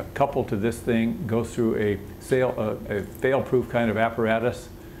 coupled to this thing, goes through a fail-proof kind of apparatus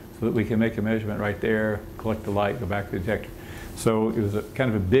so that we can make a measurement right there, collect the light, go back to the detector. So it was kind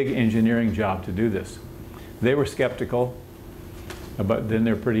of a big engineering job to do this. They were skeptical, but then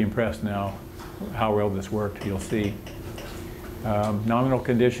they're pretty impressed now how well this worked, you'll see. Nominal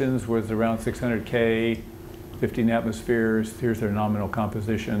conditions was around 600 K, 15 atmospheres. Here's their nominal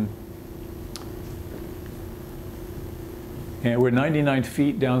composition. And we're 99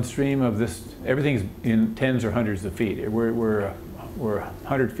 feet downstream of this. Everything's in tens or hundreds of feet. We're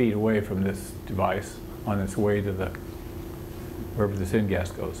 100 feet away from this device on its way to wherever the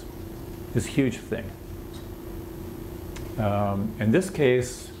syngas goes. This huge thing. In this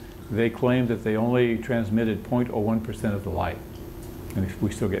case, they claimed that they only transmitted 0.01% of the light, and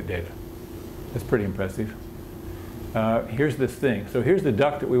we still get data. That's pretty impressive. Here's this thing. So here's the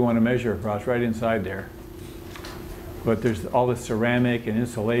duct that we want to measure across, right inside there. But there's all this ceramic and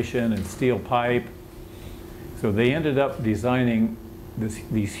insulation and steel pipe. So they ended up designing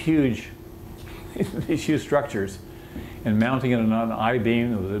these huge structures and mounting it on an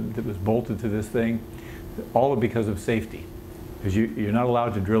I-beam that was bolted to this thing, all because of safety. Because you're not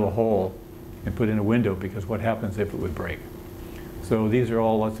allowed to drill a hole and put in a window, because what happens if it would break? So these are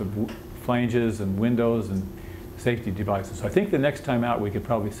all lots of flanges and windows and safety devices. So I think the next time out we could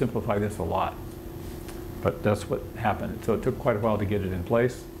probably simplify this a lot. But that's what happened. So it took quite a while to get it in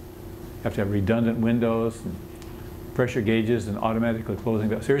place. You have to have redundant windows and pressure gauges and automatically closing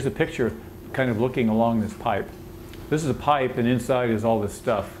valves. So here's a picture kind of looking along this pipe. This is a pipe, and inside is all this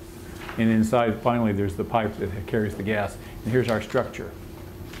stuff. And inside, finally, there's the pipe that carries the gas. And here's our structure.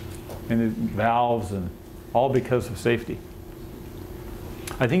 And the valves, and all because of safety.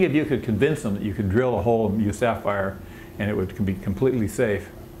 I think if you could convince them that you could drill a hole and use sapphire and it would be completely safe,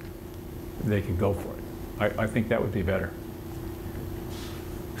 they could go for it. I think that would be better.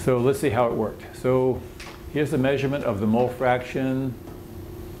 So let's see how it worked. So here's the measurement of the mole fraction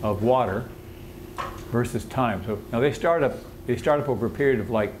of water versus time. So now they start up over a period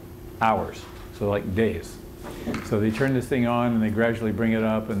of like hours, so like days. So they turn this thing on and they gradually bring it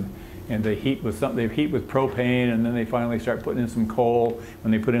up, and they heat with something. They heat with propane, and then they finally start putting in some coal.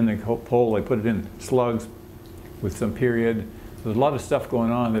 When they put in the coal, they put it in slugs with some period. So there's a lot of stuff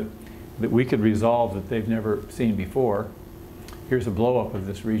going on that we could resolve that they've never seen before. Here's a blow up of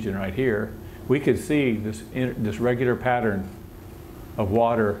this region right here. We could see this regular pattern of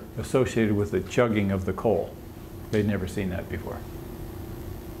water associated with the chugging of the coal. They'd never seen that before.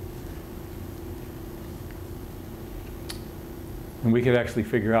 And we could actually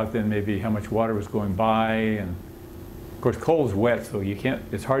figure out then maybe how much water was going by. And of course, coal is wet, so you can't,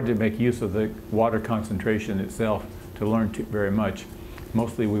 it's hard to make use of the water concentration itself to learn very much.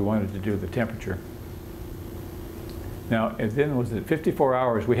 Mostly we wanted to do the temperature. Now, and then was it 54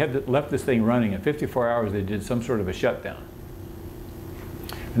 hours? We had left this thing running. In 54 hours, they did some sort of a shutdown.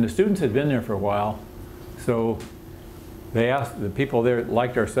 And the students had been there for a while, so they asked, the people there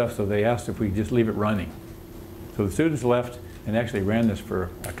liked our stuff, so they asked if we could just leave it running. So the students left and actually ran this for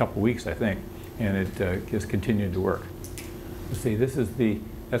a couple weeks, I think, and it just continued to work. Let's see, that's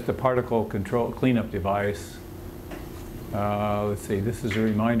the particle control cleanup device. Let's see, this is a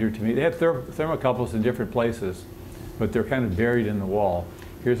reminder to me. They have thermocouples in different places, but they're kind of buried in the wall.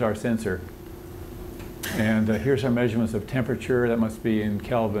 Here's our sensor. And here's our measurements of temperature. That must be in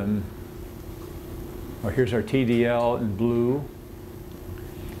Kelvin. Or here's our TDL in blue.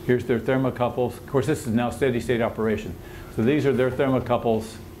 Here's their thermocouples. Of course, this is now steady state operation. So these are their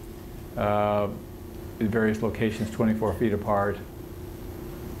thermocouples in various locations, 24 feet apart.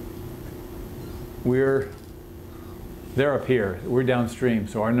 They're up here. We're downstream,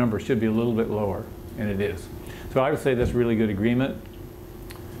 so our number should be a little bit lower, and it is. So I would say that's really good agreement.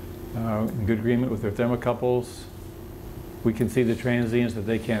 Good agreement with their thermocouples. We can see the transients that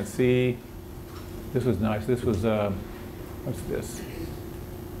they can't see. This was nice. This was, what's this?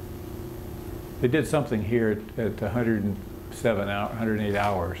 They did something here at 108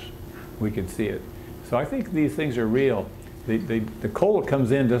 hours. We could see it. So I think these things are real. The coal that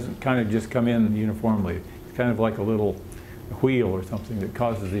comes in doesn't kind of just come in uniformly. It's kind of like a little wheel or something that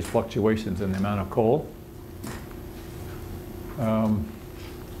causes these fluctuations in the amount of coal.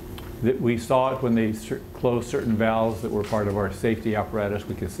 That we saw it when they closed certain valves that were part of our safety apparatus.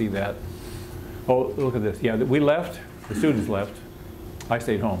 We could see that. Oh, look at this. Yeah, we left. The students left. I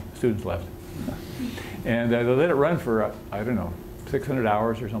stayed home. The students left. And they let it run for, I don't know, 600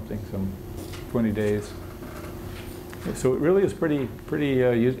 hours or something, some 20 days. So it really is pretty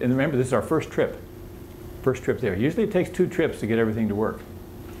and remember, this is our first trip there. Usually it takes 2 trips to get everything to work.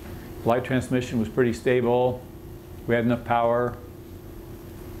 Light transmission was pretty stable. We had enough power.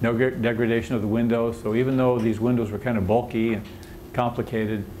 No degradation of the windows. So even though these windows were kind of bulky and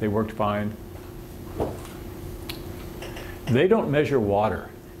complicated, they worked fine. They don't measure water.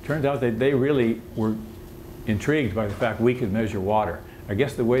 Turns out that they really were intrigued by the fact we could measure water. I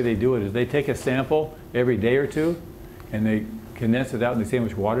guess the way they do it is they take a sample every day or two and they condense it out and they see how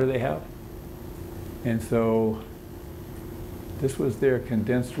much water they have. And so this was their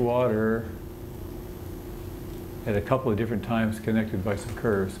condensed water at a couple of different times connected by some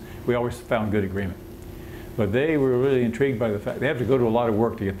curves. We always found good agreement. But they were really intrigued by the fact, they have to go to a lot of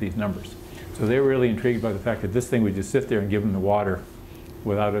work to get these numbers. So they were really intrigued by the fact that this thing would just sit there and give them the water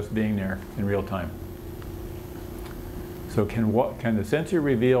without us being there in real time. So can the sensor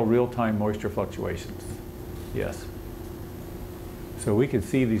reveal real-time moisture fluctuations? Yes. So we could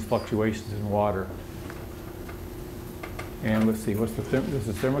see these fluctuations in water. And let's see, what's this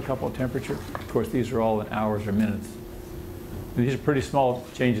is thermocouple temperature. Of course, these are all in hours or minutes. And these are pretty small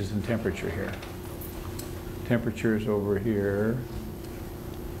changes in temperature here. Temperatures over here.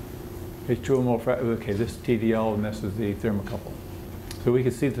 H2O, okay, this is TDL and this is the thermocouple. So we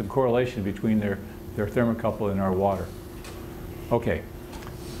can see some correlation between their thermocouple and our water. Okay,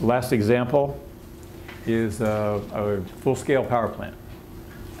 last example is a full-scale power plant.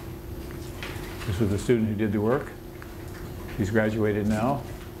 This was the student who did the work. She's graduated now.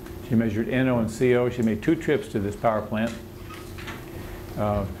 She measured NO and CO. She made 2 trips to this power plant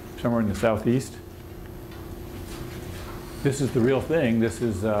somewhere in the southeast. This is the real thing. This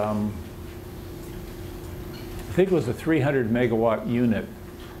is, I think it was a 300 megawatt unit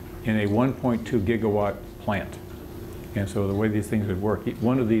in a 1.2 gigawatt plant. And so the way these things would work,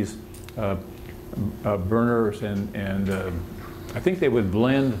 one of these burners and I think they would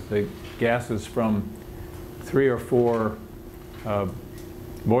blend the gases from 3 or 4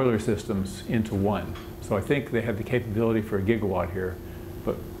 boiler systems into one. So I think they had the capability for a gigawatt here,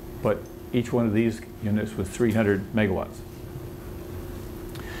 but each one of these units was 300 megawatts.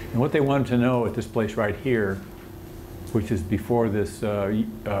 And what they wanted to know at this place right here, which is before this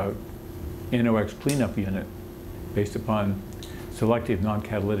NOx cleanup unit, based upon selective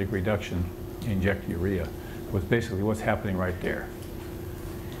non-catalytic reduction, inject urea, was basically what's happening right there.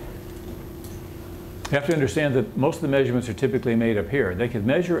 You have to understand that most of the measurements are typically made up here. They could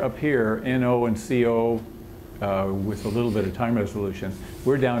measure up here NO and CO with a little bit of time resolution.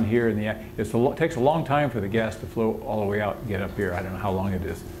 We're down here in the, it takes a long time for the gas to flow all the way out and get up here. I don't know how long it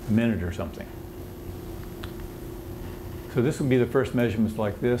is, a minute or something. So this would be the first measurements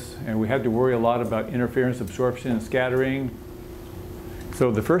like this, and we had to worry a lot about interference, absorption, and scattering.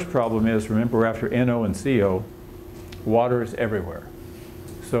 So the first problem is, remember, we're after NO and CO, water is everywhere.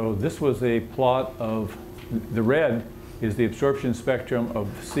 So this was a plot of, the red is the absorption spectrum of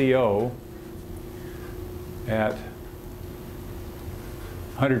CO at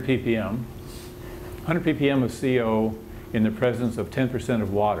 100 ppm. 100 ppm of CO in the presence of 10%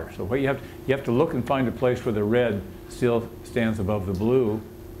 of water. So what you have to look and find a place where the red still stands above the blue.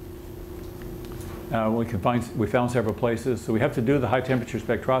 We found several places. So we have to do the high temperature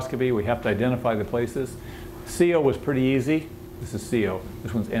spectroscopy. We have to identify the places. CO was pretty easy. This is CO.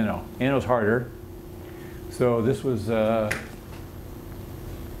 This one's NO. NO's harder. So this was in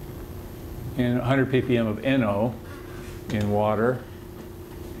 100 ppm of NO in water.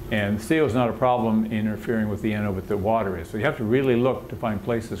 And CO is not a problem interfering with the NO, but the water is. So you have to really look to find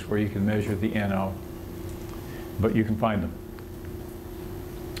places where you can measure the NO, but you can find them.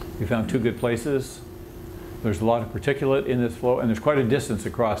 We found 2 good places. There's a lot of particulate in this flow, and there's quite a distance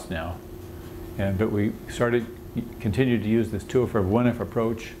across now. But we continued to use this 2F or 1F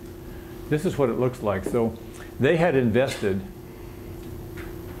approach. This is what it looks like. So they had invested,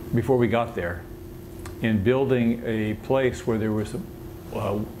 before we got there, in building a place where there was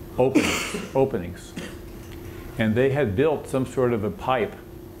openings. And they had built some sort of a pipe.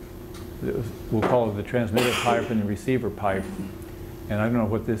 We'll call it the transmitter pipe and the receiver pipe. And I don't know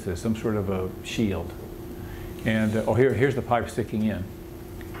what this is, some sort of a shield. And here's the pipe sticking in.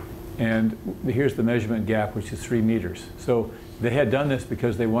 And here's the measurement gap, which is 3 meters. So they had done this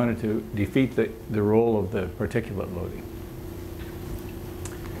because they wanted to defeat the role of the particulate loading.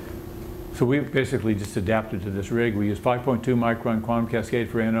 So we basically just adapted to this rig. We used 5.2 micron quantum cascade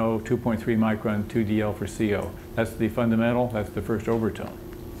for NO, 2.3 micron 2DL for CO. That's the fundamental, that's the first overtone.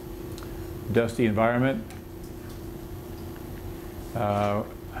 Dusty environment.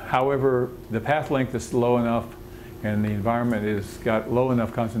 However, the path length is low enough and the environment has got low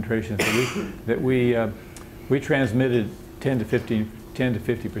enough concentration that we transmitted 10 to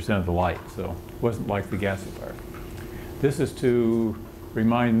 50% of the light, so it wasn't like the gasifier. This is to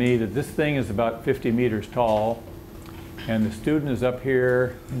remind me that this thing is about 50 meters tall, and the student is up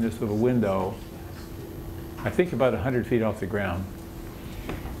here in this little window, I think about 100 feet off the ground.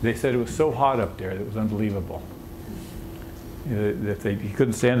 They said it was so hot up there that it was unbelievable. That he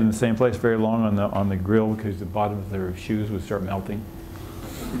couldn't stand in the same place very long on the grill because the bottom of their shoes would start melting.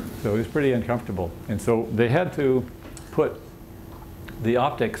 So it was pretty uncomfortable. And so they had to put the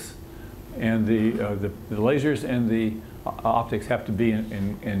optics and the lasers and the optics have to be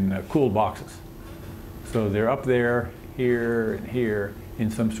in cooled boxes. So they're up there, here, and here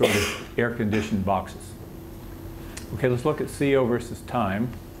in some sort of air-conditioned boxes. Okay, let's look at CO versus time.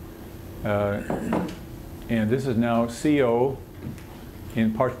 And this is now CO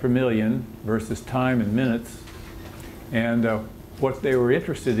in parts per million versus time in minutes. And what they were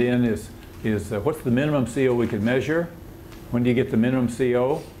interested in is what's the minimum CO we could measure? When do you get the minimum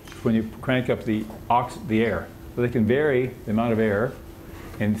CO? When you crank up the air. So they can vary the amount of air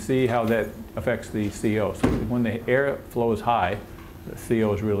and see how that affects the CO. So when the air flow is high, the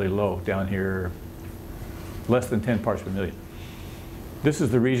CO is really low down here, less than 10 parts per million. This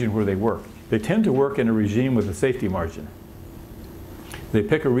is the region where they work. They tend to work in a regime with a safety margin. They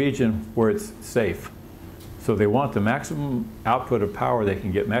pick a region where it's safe. So they want the maximum output of power they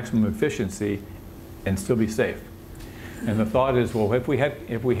can get, maximum efficiency, and still be safe. And the thought is, well, if we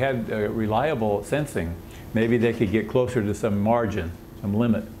had reliable sensing, maybe they could get closer to some margin, some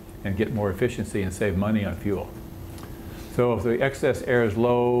limit, and get more efficiency and save money on fuel. So if the excess air is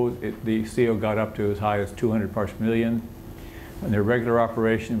low, the CO got up to as high as 200 parts per million. And their regular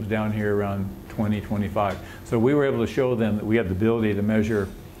operation was down here around 20, 25. So we were able to show them that we had the ability to measure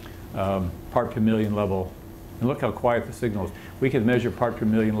part per million level. And look how quiet the signal is. We could measure part per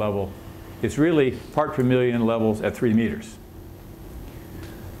million level. It's really part per million levels at 3 meters.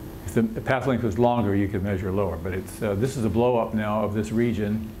 If the path length was longer, you could measure lower. But this is a blow up now of this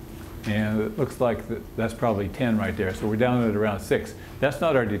region. And it looks like that's probably 10 right there. So we're down at around 6. That's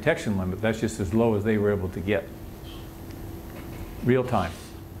not our detection limit. That's just as low as they were able to get. Real time.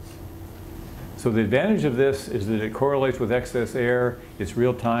 So the advantage of this is that it correlates with excess air. It's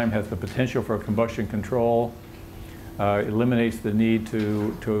real time, has the potential for combustion control. Eliminates the need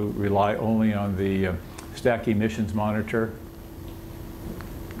to rely only on the stack emissions monitor.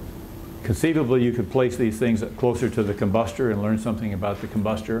 Conceivably, you could place these things closer to the combustor and learn something about the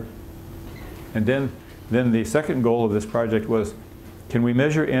combustor. And then the second goal of this project was, can we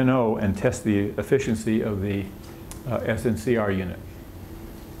measure NO and test the efficiency of the SNCR unit?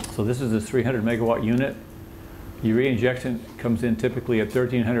 So this is a 300 megawatt unit. Urea injection comes in typically at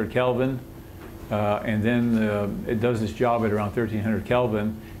 1300 Kelvin, and then it does its job at around 1300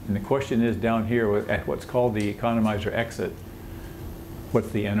 Kelvin. And the question is down here at what's called the economizer exit, what's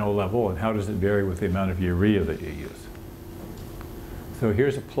the NO level and how does it vary with the amount of urea that you use? So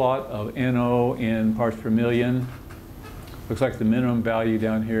here's a plot of NO in parts per million. Looks like the minimum value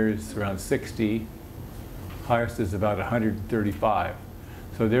down here is around 60. Highest is about 135.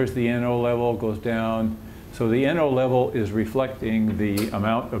 So there's the NO level, goes down. So the NO level is reflecting the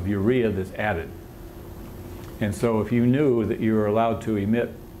amount of urea that's added. And so if you knew that you were allowed to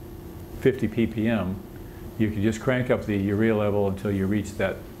emit 50 ppm, you could just crank up the urea level until you reach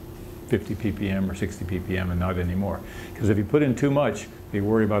that 50 ppm or 60 ppm and not anymore. Because if you put in too much, they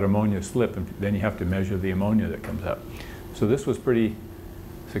worry about ammonia slip, and then you have to measure the ammonia that comes up. So this was pretty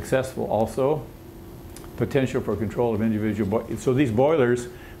successful also. Potential for control of individual so these boilers,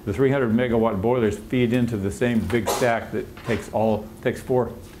 the 300 megawatt boilers, feed into the same big stack that takes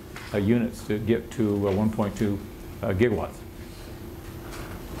 4 units to get to 1.2 gigawatts.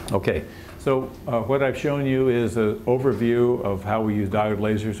 Okay, so what I've shown you is an overview of how we use diode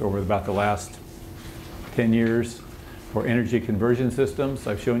lasers over about the last 10 years for energy conversion systems.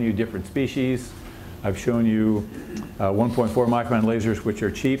 I've shown you different species. I've shown you 1.4 micron lasers, which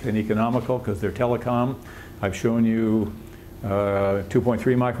are cheap and economical because they're telecom. I've shown you 2.3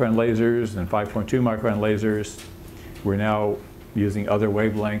 micron lasers and 5.2 micron lasers. We're now using other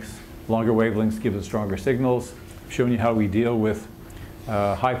wavelengths. Longer wavelengths give us stronger signals. I've shown you how we deal with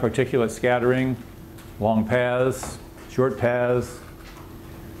high particulate scattering, long paths, short paths,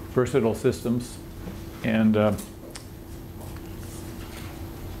 versatile systems. And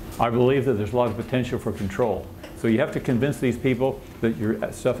I believe that there's a lot of potential for control. So you have to convince these people that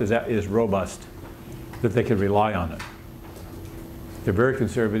your stuff is robust, that they can rely on it. They're very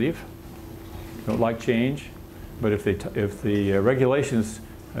conservative, don't like change, but if the regulations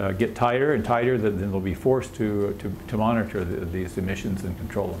get tighter and tighter, then they'll be forced to monitor these emissions and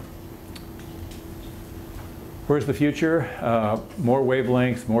control them. Where's the future? More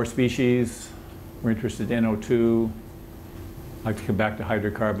wavelengths, more species. We're interested in NO2. I'd like to come back to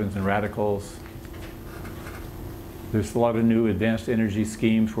hydrocarbons and radicals. There's a lot of new advanced energy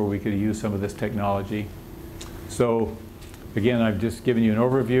schemes where we could use some of this technology. So again, I've just given you an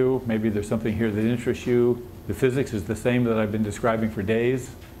overview. Maybe there's something here that interests you. The physics is the same that I've been describing for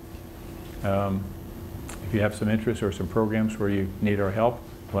days. If you have some interest or some programs where you need our help,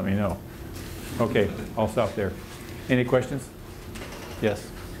 let me know. Okay, I'll stop there. Any questions? Yes?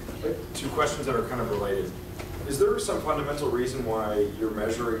 Two questions that are kind of related. Is there some fundamental reason why you're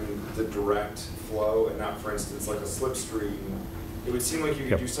measuring the direct flow and not, for instance, like a slipstream? It would seem like you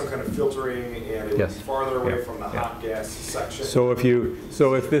could do some kind of filtering and it would be farther away from the hot gas section. So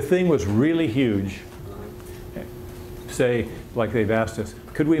if the thing was really huge, say, like they've asked us,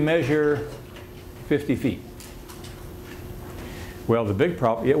 could we measure 50 feet? Well, the big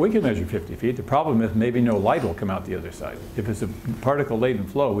problem, yeah, we can measure 50 feet. The problem is maybe no light will come out the other side. If it's a particle-laden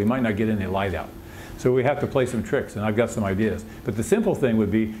flow, we might not get any light out. So we have to play some tricks, and I've got some ideas. But the simple thing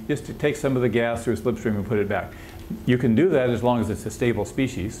would be just to take some of the gas through a slipstream and put it back. You can do that as long as it's a stable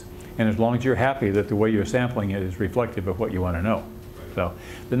species, and as long as you're happy that the way you're sampling it is reflective of what you want to know. So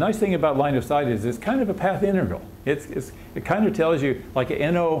the nice thing about line of sight is it's kind of a path integral. It kind of tells you, like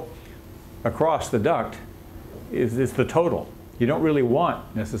an NO across the duct is the total. You don't really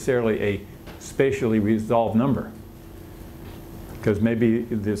want necessarily a spatially resolved number because maybe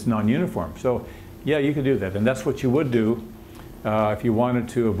it's non-uniform. So yeah, you can do that, and that's what you would do if you wanted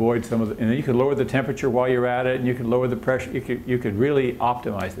to avoid some of the, and then you could lower the temperature while you're at it, and you could lower the pressure. You could really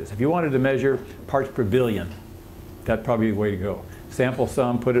optimize this. If you wanted to measure parts per billion, that'd probably be the way to go. Sample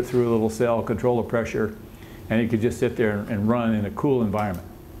some, put it through a little cell, control the pressure, and you could just sit there and run in a cool environment.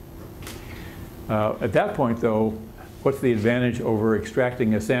 At that point, though, what's the advantage over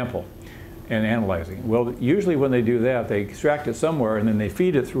extracting a sample and analyzing it? Well, usually when they do that, they extract it somewhere and then they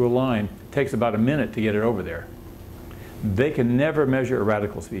feed it through a line. It takes about a minute to get it over there. They can never measure a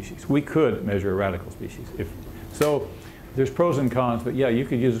radical species. We could measure a radical species. So there's pros and cons, but yeah, you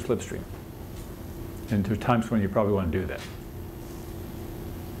could use a slipstream. And there's times when you probably want to do that.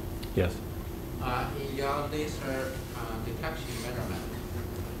 Yes? In your laser detection measurement,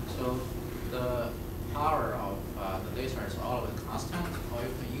 so the power of the laser is always constant, or you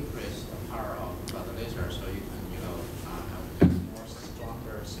can increase the power of the laser so you can, have more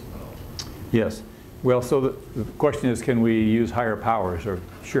stronger signal? Yes. Well, so the question is, can we use higher powers? Or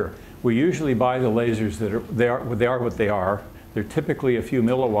sure. We usually buy the lasers that they are what they are. They're typically a few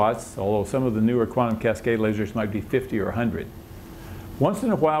milliwatts, although some of the newer quantum cascade lasers might be 50 or 100. Once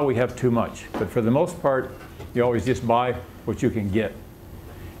in a while, we have too much, but for the most part, you always just buy what you can get.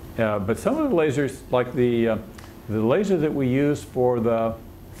 But some of the lasers, like the laser that we use for the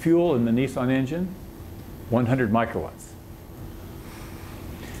fuel in the Nissan engine, 100 microwatts.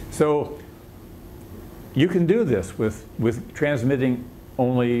 So you can do this with transmitting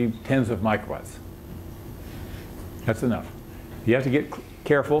only tens of microwatts. That's enough. You have to get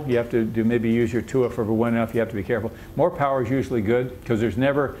careful. You have to maybe use your 2F over 1F. You have to be careful. More power is usually good because there's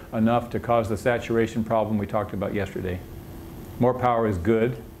never enough to cause the saturation problem we talked about yesterday. More power is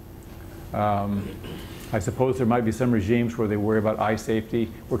good. I suppose there might be some regimes where they worry about eye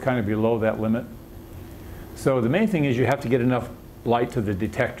safety. We're kind of below that limit. So the main thing is you have to get enough light to the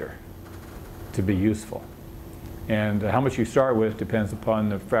detector to be useful. And how much you start with depends upon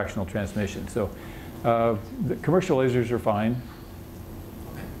the fractional transmission. So the commercial lasers are fine.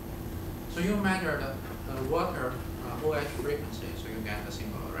 Okay. So you measure the water OH frequency, so you get the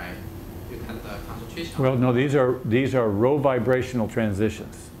signal, right? You get the concentration. Well, no, these are low vibrational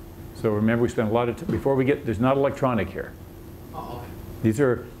transitions. So remember, we spent a lot of time, before we get, there's not electronic here. Oh, okay. These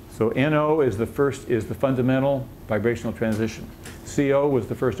are, so NO is the fundamental vibrational transition. CO was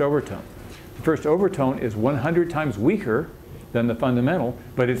the first overtone. The first overtone is 100 times weaker than the fundamental,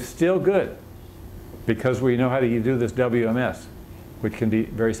 but it's still good because we know how to do this WMS, which can be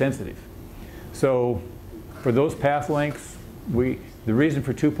very sensitive. So for those path lengths, the reason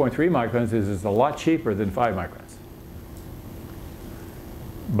for 2.3 microns is it's a lot cheaper than 5 microns.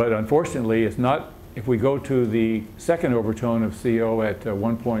 But unfortunately, it's not, if we go to the second overtone of CO at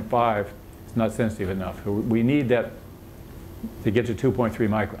 1.5, it's not sensitive enough. So we need that to get to 2.3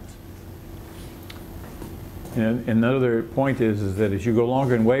 microns. And another point is that as you go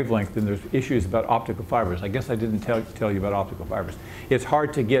longer in wavelength, then there's issues about optical fibers. I guess I didn't tell you about optical fibers. It's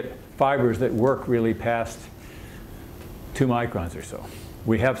hard to get fibers that work really past 2 microns or so.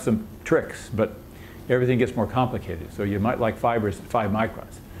 We have some tricks, but everything gets more complicated. So you might like fibers at 5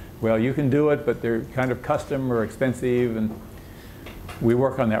 microns. Well, you can do it, but they're kind of custom or expensive, and we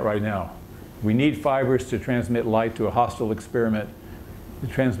work on that right now. We need fibers to transmit light to a hostile experiment, to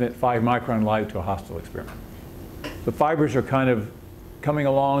transmit 5 micron light to a hostile experiment. The fibers are kind of coming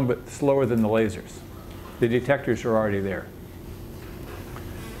along, but slower than the lasers. The detectors are already there.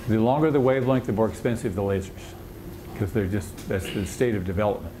 The longer the wavelength, the more expensive the lasers, because they're just, that's the state of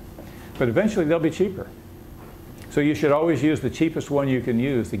development. But eventually they'll be cheaper. So you should always use the cheapest one you can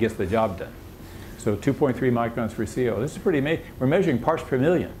use that gets the job done. So 2.3 microns for CO. This is pretty amazing. We're measuring parts per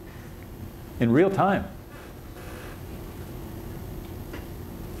million in real time.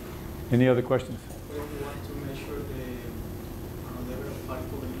 Any other questions? If you want to measure the level of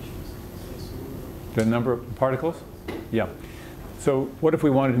particle emissions, The number of particles? Yeah. So what if we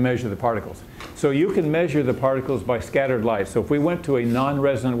wanted to measure the particles? So you can measure the particles by scattered light. So if we went to a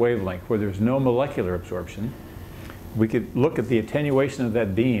non-resonant wavelength where there's no molecular absorption, we could look at the attenuation of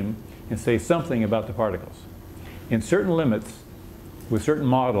that beam and say something about the particles. In certain limits, with certain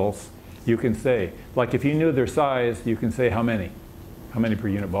models, you can say, like if you knew their size, you can say how many per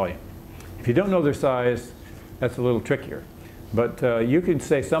unit volume. If you don't know their size, that's a little trickier. But you can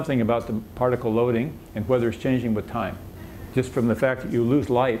say something about the particle loading and whether it's changing with time, just from the fact that you lose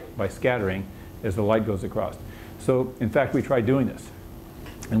light by scattering as the light goes across. So in fact, we tried doing this.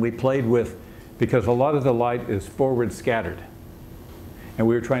 And we played with, because a lot of the light is forward scattered. And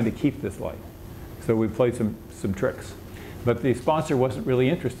we were trying to keep this light. So we played some tricks. But the sponsor wasn't really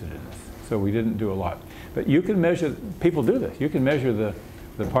interested in this, so we didn't do a lot. But you can measure, people do this, you can measure the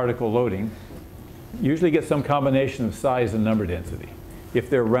particle loading. Usually get some combination of size and number density. If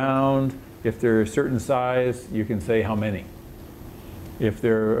they're round, if they're a certain size, you can say how many. If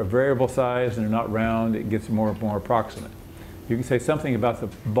they're a variable size and they're not round, it gets more approximate. You can say something about the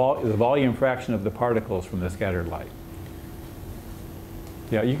volume fraction of the particles from the scattered light.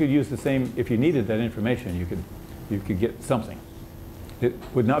 Yeah, you could use the same, if you needed that information, you could get something. It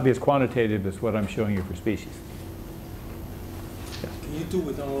would not be as quantitative as what I'm showing you for species. Yeah. Can you do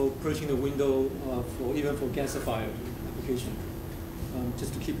without purging the window even for gasifier application,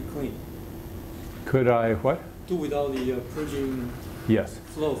 just to keep it clean? Could I what? Do without the purging yes.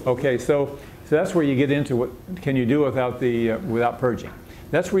 flow. Okay, so that's where you get into what can you do without purging.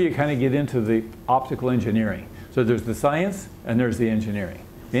 That's where you kind of get into the optical engineering. So there's the science and there's the engineering.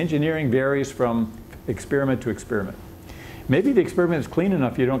 The engineering varies from experiment to experiment. Maybe the experiment is clean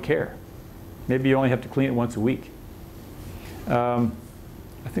enough you don't care. Maybe you only have to clean it once a week. I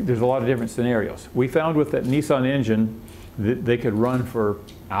think there's a lot of different scenarios. We found with that Nissan engine that they could run for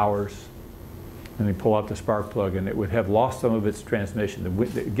hours and they pull out the spark plug and it would have lost some of its transmission.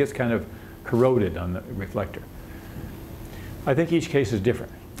 It gets kind of corroded on the reflector. I think each case is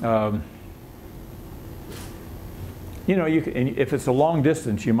different. You know, if it's a long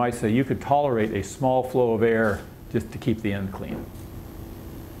distance, you might say you could tolerate a small flow of air just to keep the end clean.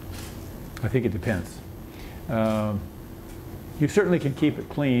 I think it depends. You certainly can keep it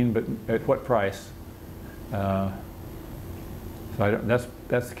clean, but at what price? So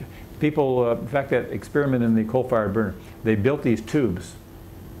that's people. In fact, that experiment in the coal-fired burner, they built these tubes.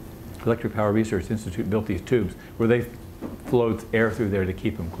 Electric Power Research Institute built these tubes where they flowed air through there to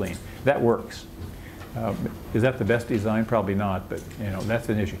keep them clean. That works. Is that the best design? Probably not, but you know that's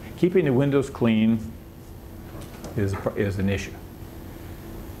an issue. Keeping the windows clean is an issue.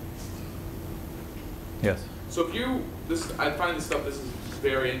 Yes. So if you, I find this is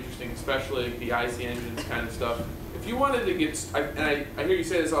very interesting, especially the IC engines kind of stuff. If you wanted to get, I hear you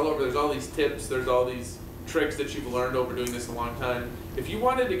say this all over, there's all these tips, there's all these tricks that you've learned over doing this a long time. If you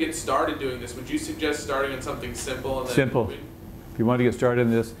wanted to get started doing this, would you suggest starting on something simple? And then simple. Moving? If you want to get started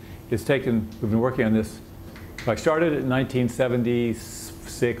in this, we've been working on this. I started it in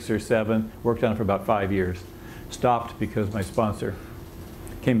 1976 6 or 7, worked on it for about 5 years. Stopped because my sponsor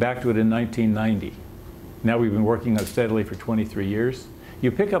came back to it in 1990. Now we've been working on it steadily for 23 years.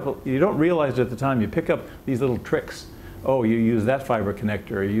 You pick up, you don't realize it at the time, you pick up these little tricks. Oh, you use that fiber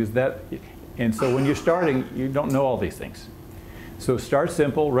connector, or you use that. And so when you're starting, you don't know all these things. So start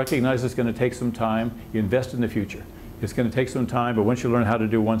simple, recognize it's going to take some time, you invest in the future. It's going to take some time, but once you learn how to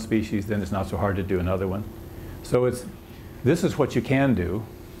do one species, then it's not so hard to do another one. So this is what you can do.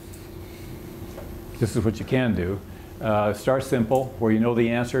 This is what you can do. Start simple, where you know the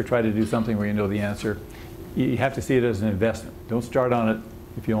answer. Try to do something where you know the answer. You have to see it as an investment. Don't start on it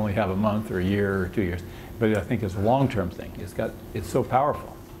if you only have a month or a year or 2 years. But I think it's a long-term thing. It's so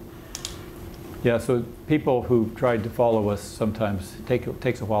powerful. Yeah, so people who tried to follow us sometimes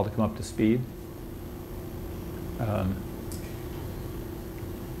takes a while to come up to speed.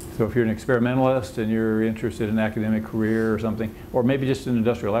 So if you're an experimentalist and you're interested in an academic career or something, or maybe just an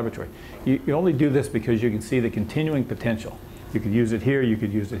industrial laboratory, you only do this because you can see the continuing potential. You could use it here, you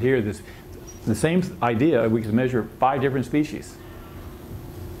could use it here. The same idea, we could measure 5 different species.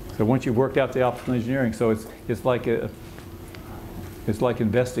 So once you've worked out the optical engineering, so it's like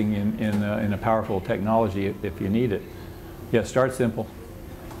investing in a powerful technology if you need it. Yeah, start simple.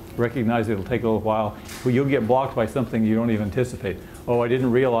 Recognize it'll take a little while. Well, you'll get blocked by something you don't even anticipate. Oh, I didn't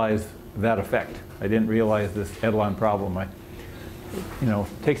realize that effect. I didn't realize this Edelon problem. It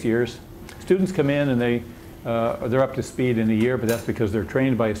takes years. Students come in and they're up to speed in a year, but that's because they're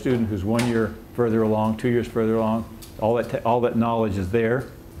trained by a student who's 1 year further along, 2 years further along. All that knowledge is there,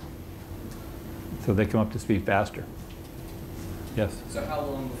 so they come up to speed faster. Yes? So how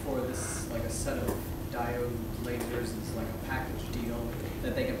long before this, like a set of diode lasers, is like a package deal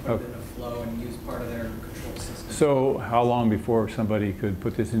that they can put it in a flow and use part of their control system? So how long before somebody could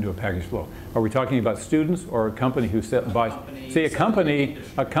put this into a package flow? Are we talking about students or a company who buys? See, a company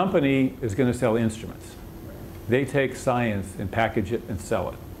is going to sell instruments. They take science and package it and sell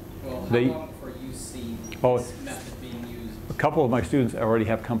it. Well, how long before you see this method being used? A couple of my students already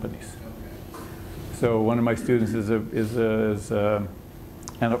have companies. Okay. So one of my students and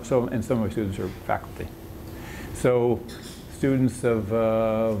some of my students are faculty. So students of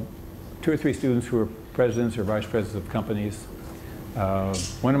 2 or 3 students who are presidents or vice presidents of companies.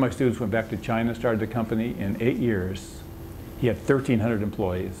 One of my students went back to China, started a company. In 8 years, he had 1,300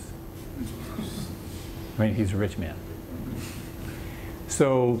 employees. I mean, he's a rich man.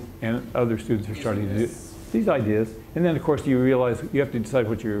 So, and other students are starting to do these ideas. And then, of course, you realize you have to decide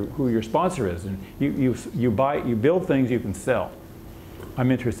who your sponsor is. And you build things you can sell.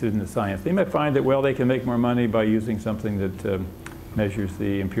 I'm interested in the science. They might find that, well, they can make more money by using something that measures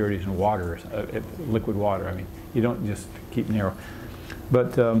the impurities in water, liquid water. I mean, you don't just keep narrow.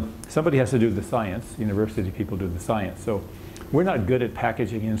 But somebody has to do the science. University people do the science. So we're not good at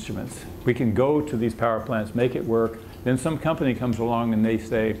packaging instruments. We can go to these power plants, make it work. Then some company comes along and they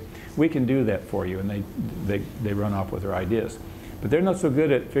say, we can do that for you. And they run off with their ideas. But they're not so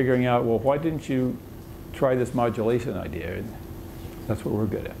good at figuring out, well, why didn't you try this modulation idea? And that's what we're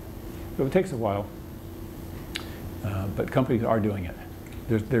good at. So it takes a while. But companies are doing it.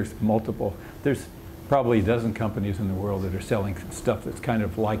 There's multiple. There's probably a dozen companies in the world that are selling stuff that's kind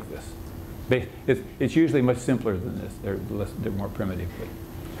of like this. It's usually much simpler than this. They're more primitive.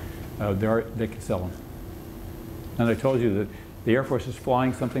 But they can sell them. And I told you that the Air Force is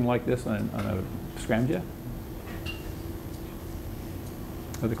flying something like this on a scramjet.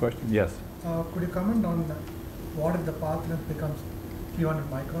 Other question? Yes. Could you comment on what if the path length becomes few hundred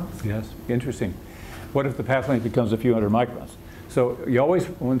microns? Yes, interesting. What if the path length becomes a few hundred microns? So you always,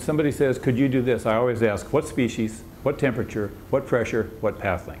 when somebody says, could you do this, I always ask, what species, what temperature, what pressure, what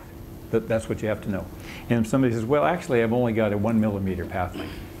path length? That's what you have to know. And if somebody says, well, actually, I've only got a 1 millimeter path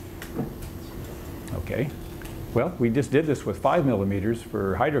length. Okay. Well, we just did this with 5 millimeters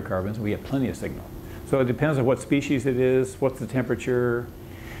for hydrocarbons. We get plenty of signal. So it depends on what species it is, what's the temperature.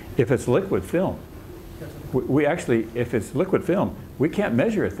 If it's liquid film, we actually, if it's liquid film, we can't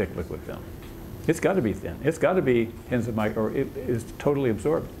measure a thick liquid film. It's got to be thin. It's got to be tens of microns, or it is totally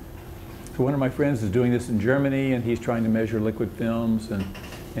absorbed. So one of my friends is doing this in Germany, and he's trying to measure liquid films, and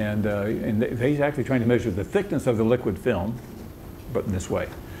he's actually trying to measure the thickness of the liquid film, but in this way.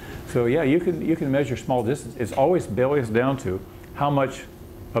 So yeah, you can measure small distance. It always boils down to how much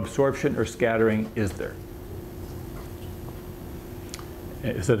absorption or scattering is there.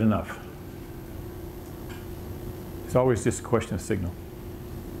 Is it enough? It's always just a question of signal.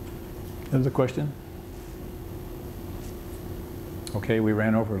 Another question? Okay, we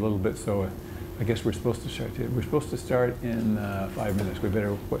ran over a little bit, so I guess we're supposed to start. We're supposed to start in 5 minutes. We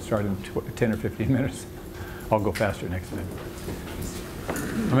better start in 10 or 15 minutes. I'll go faster next time.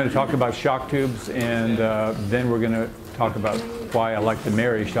 I'm going to talk about shock tubes, and then we're going to talk about why I like to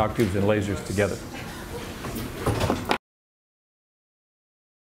marry shock tubes and lasers together.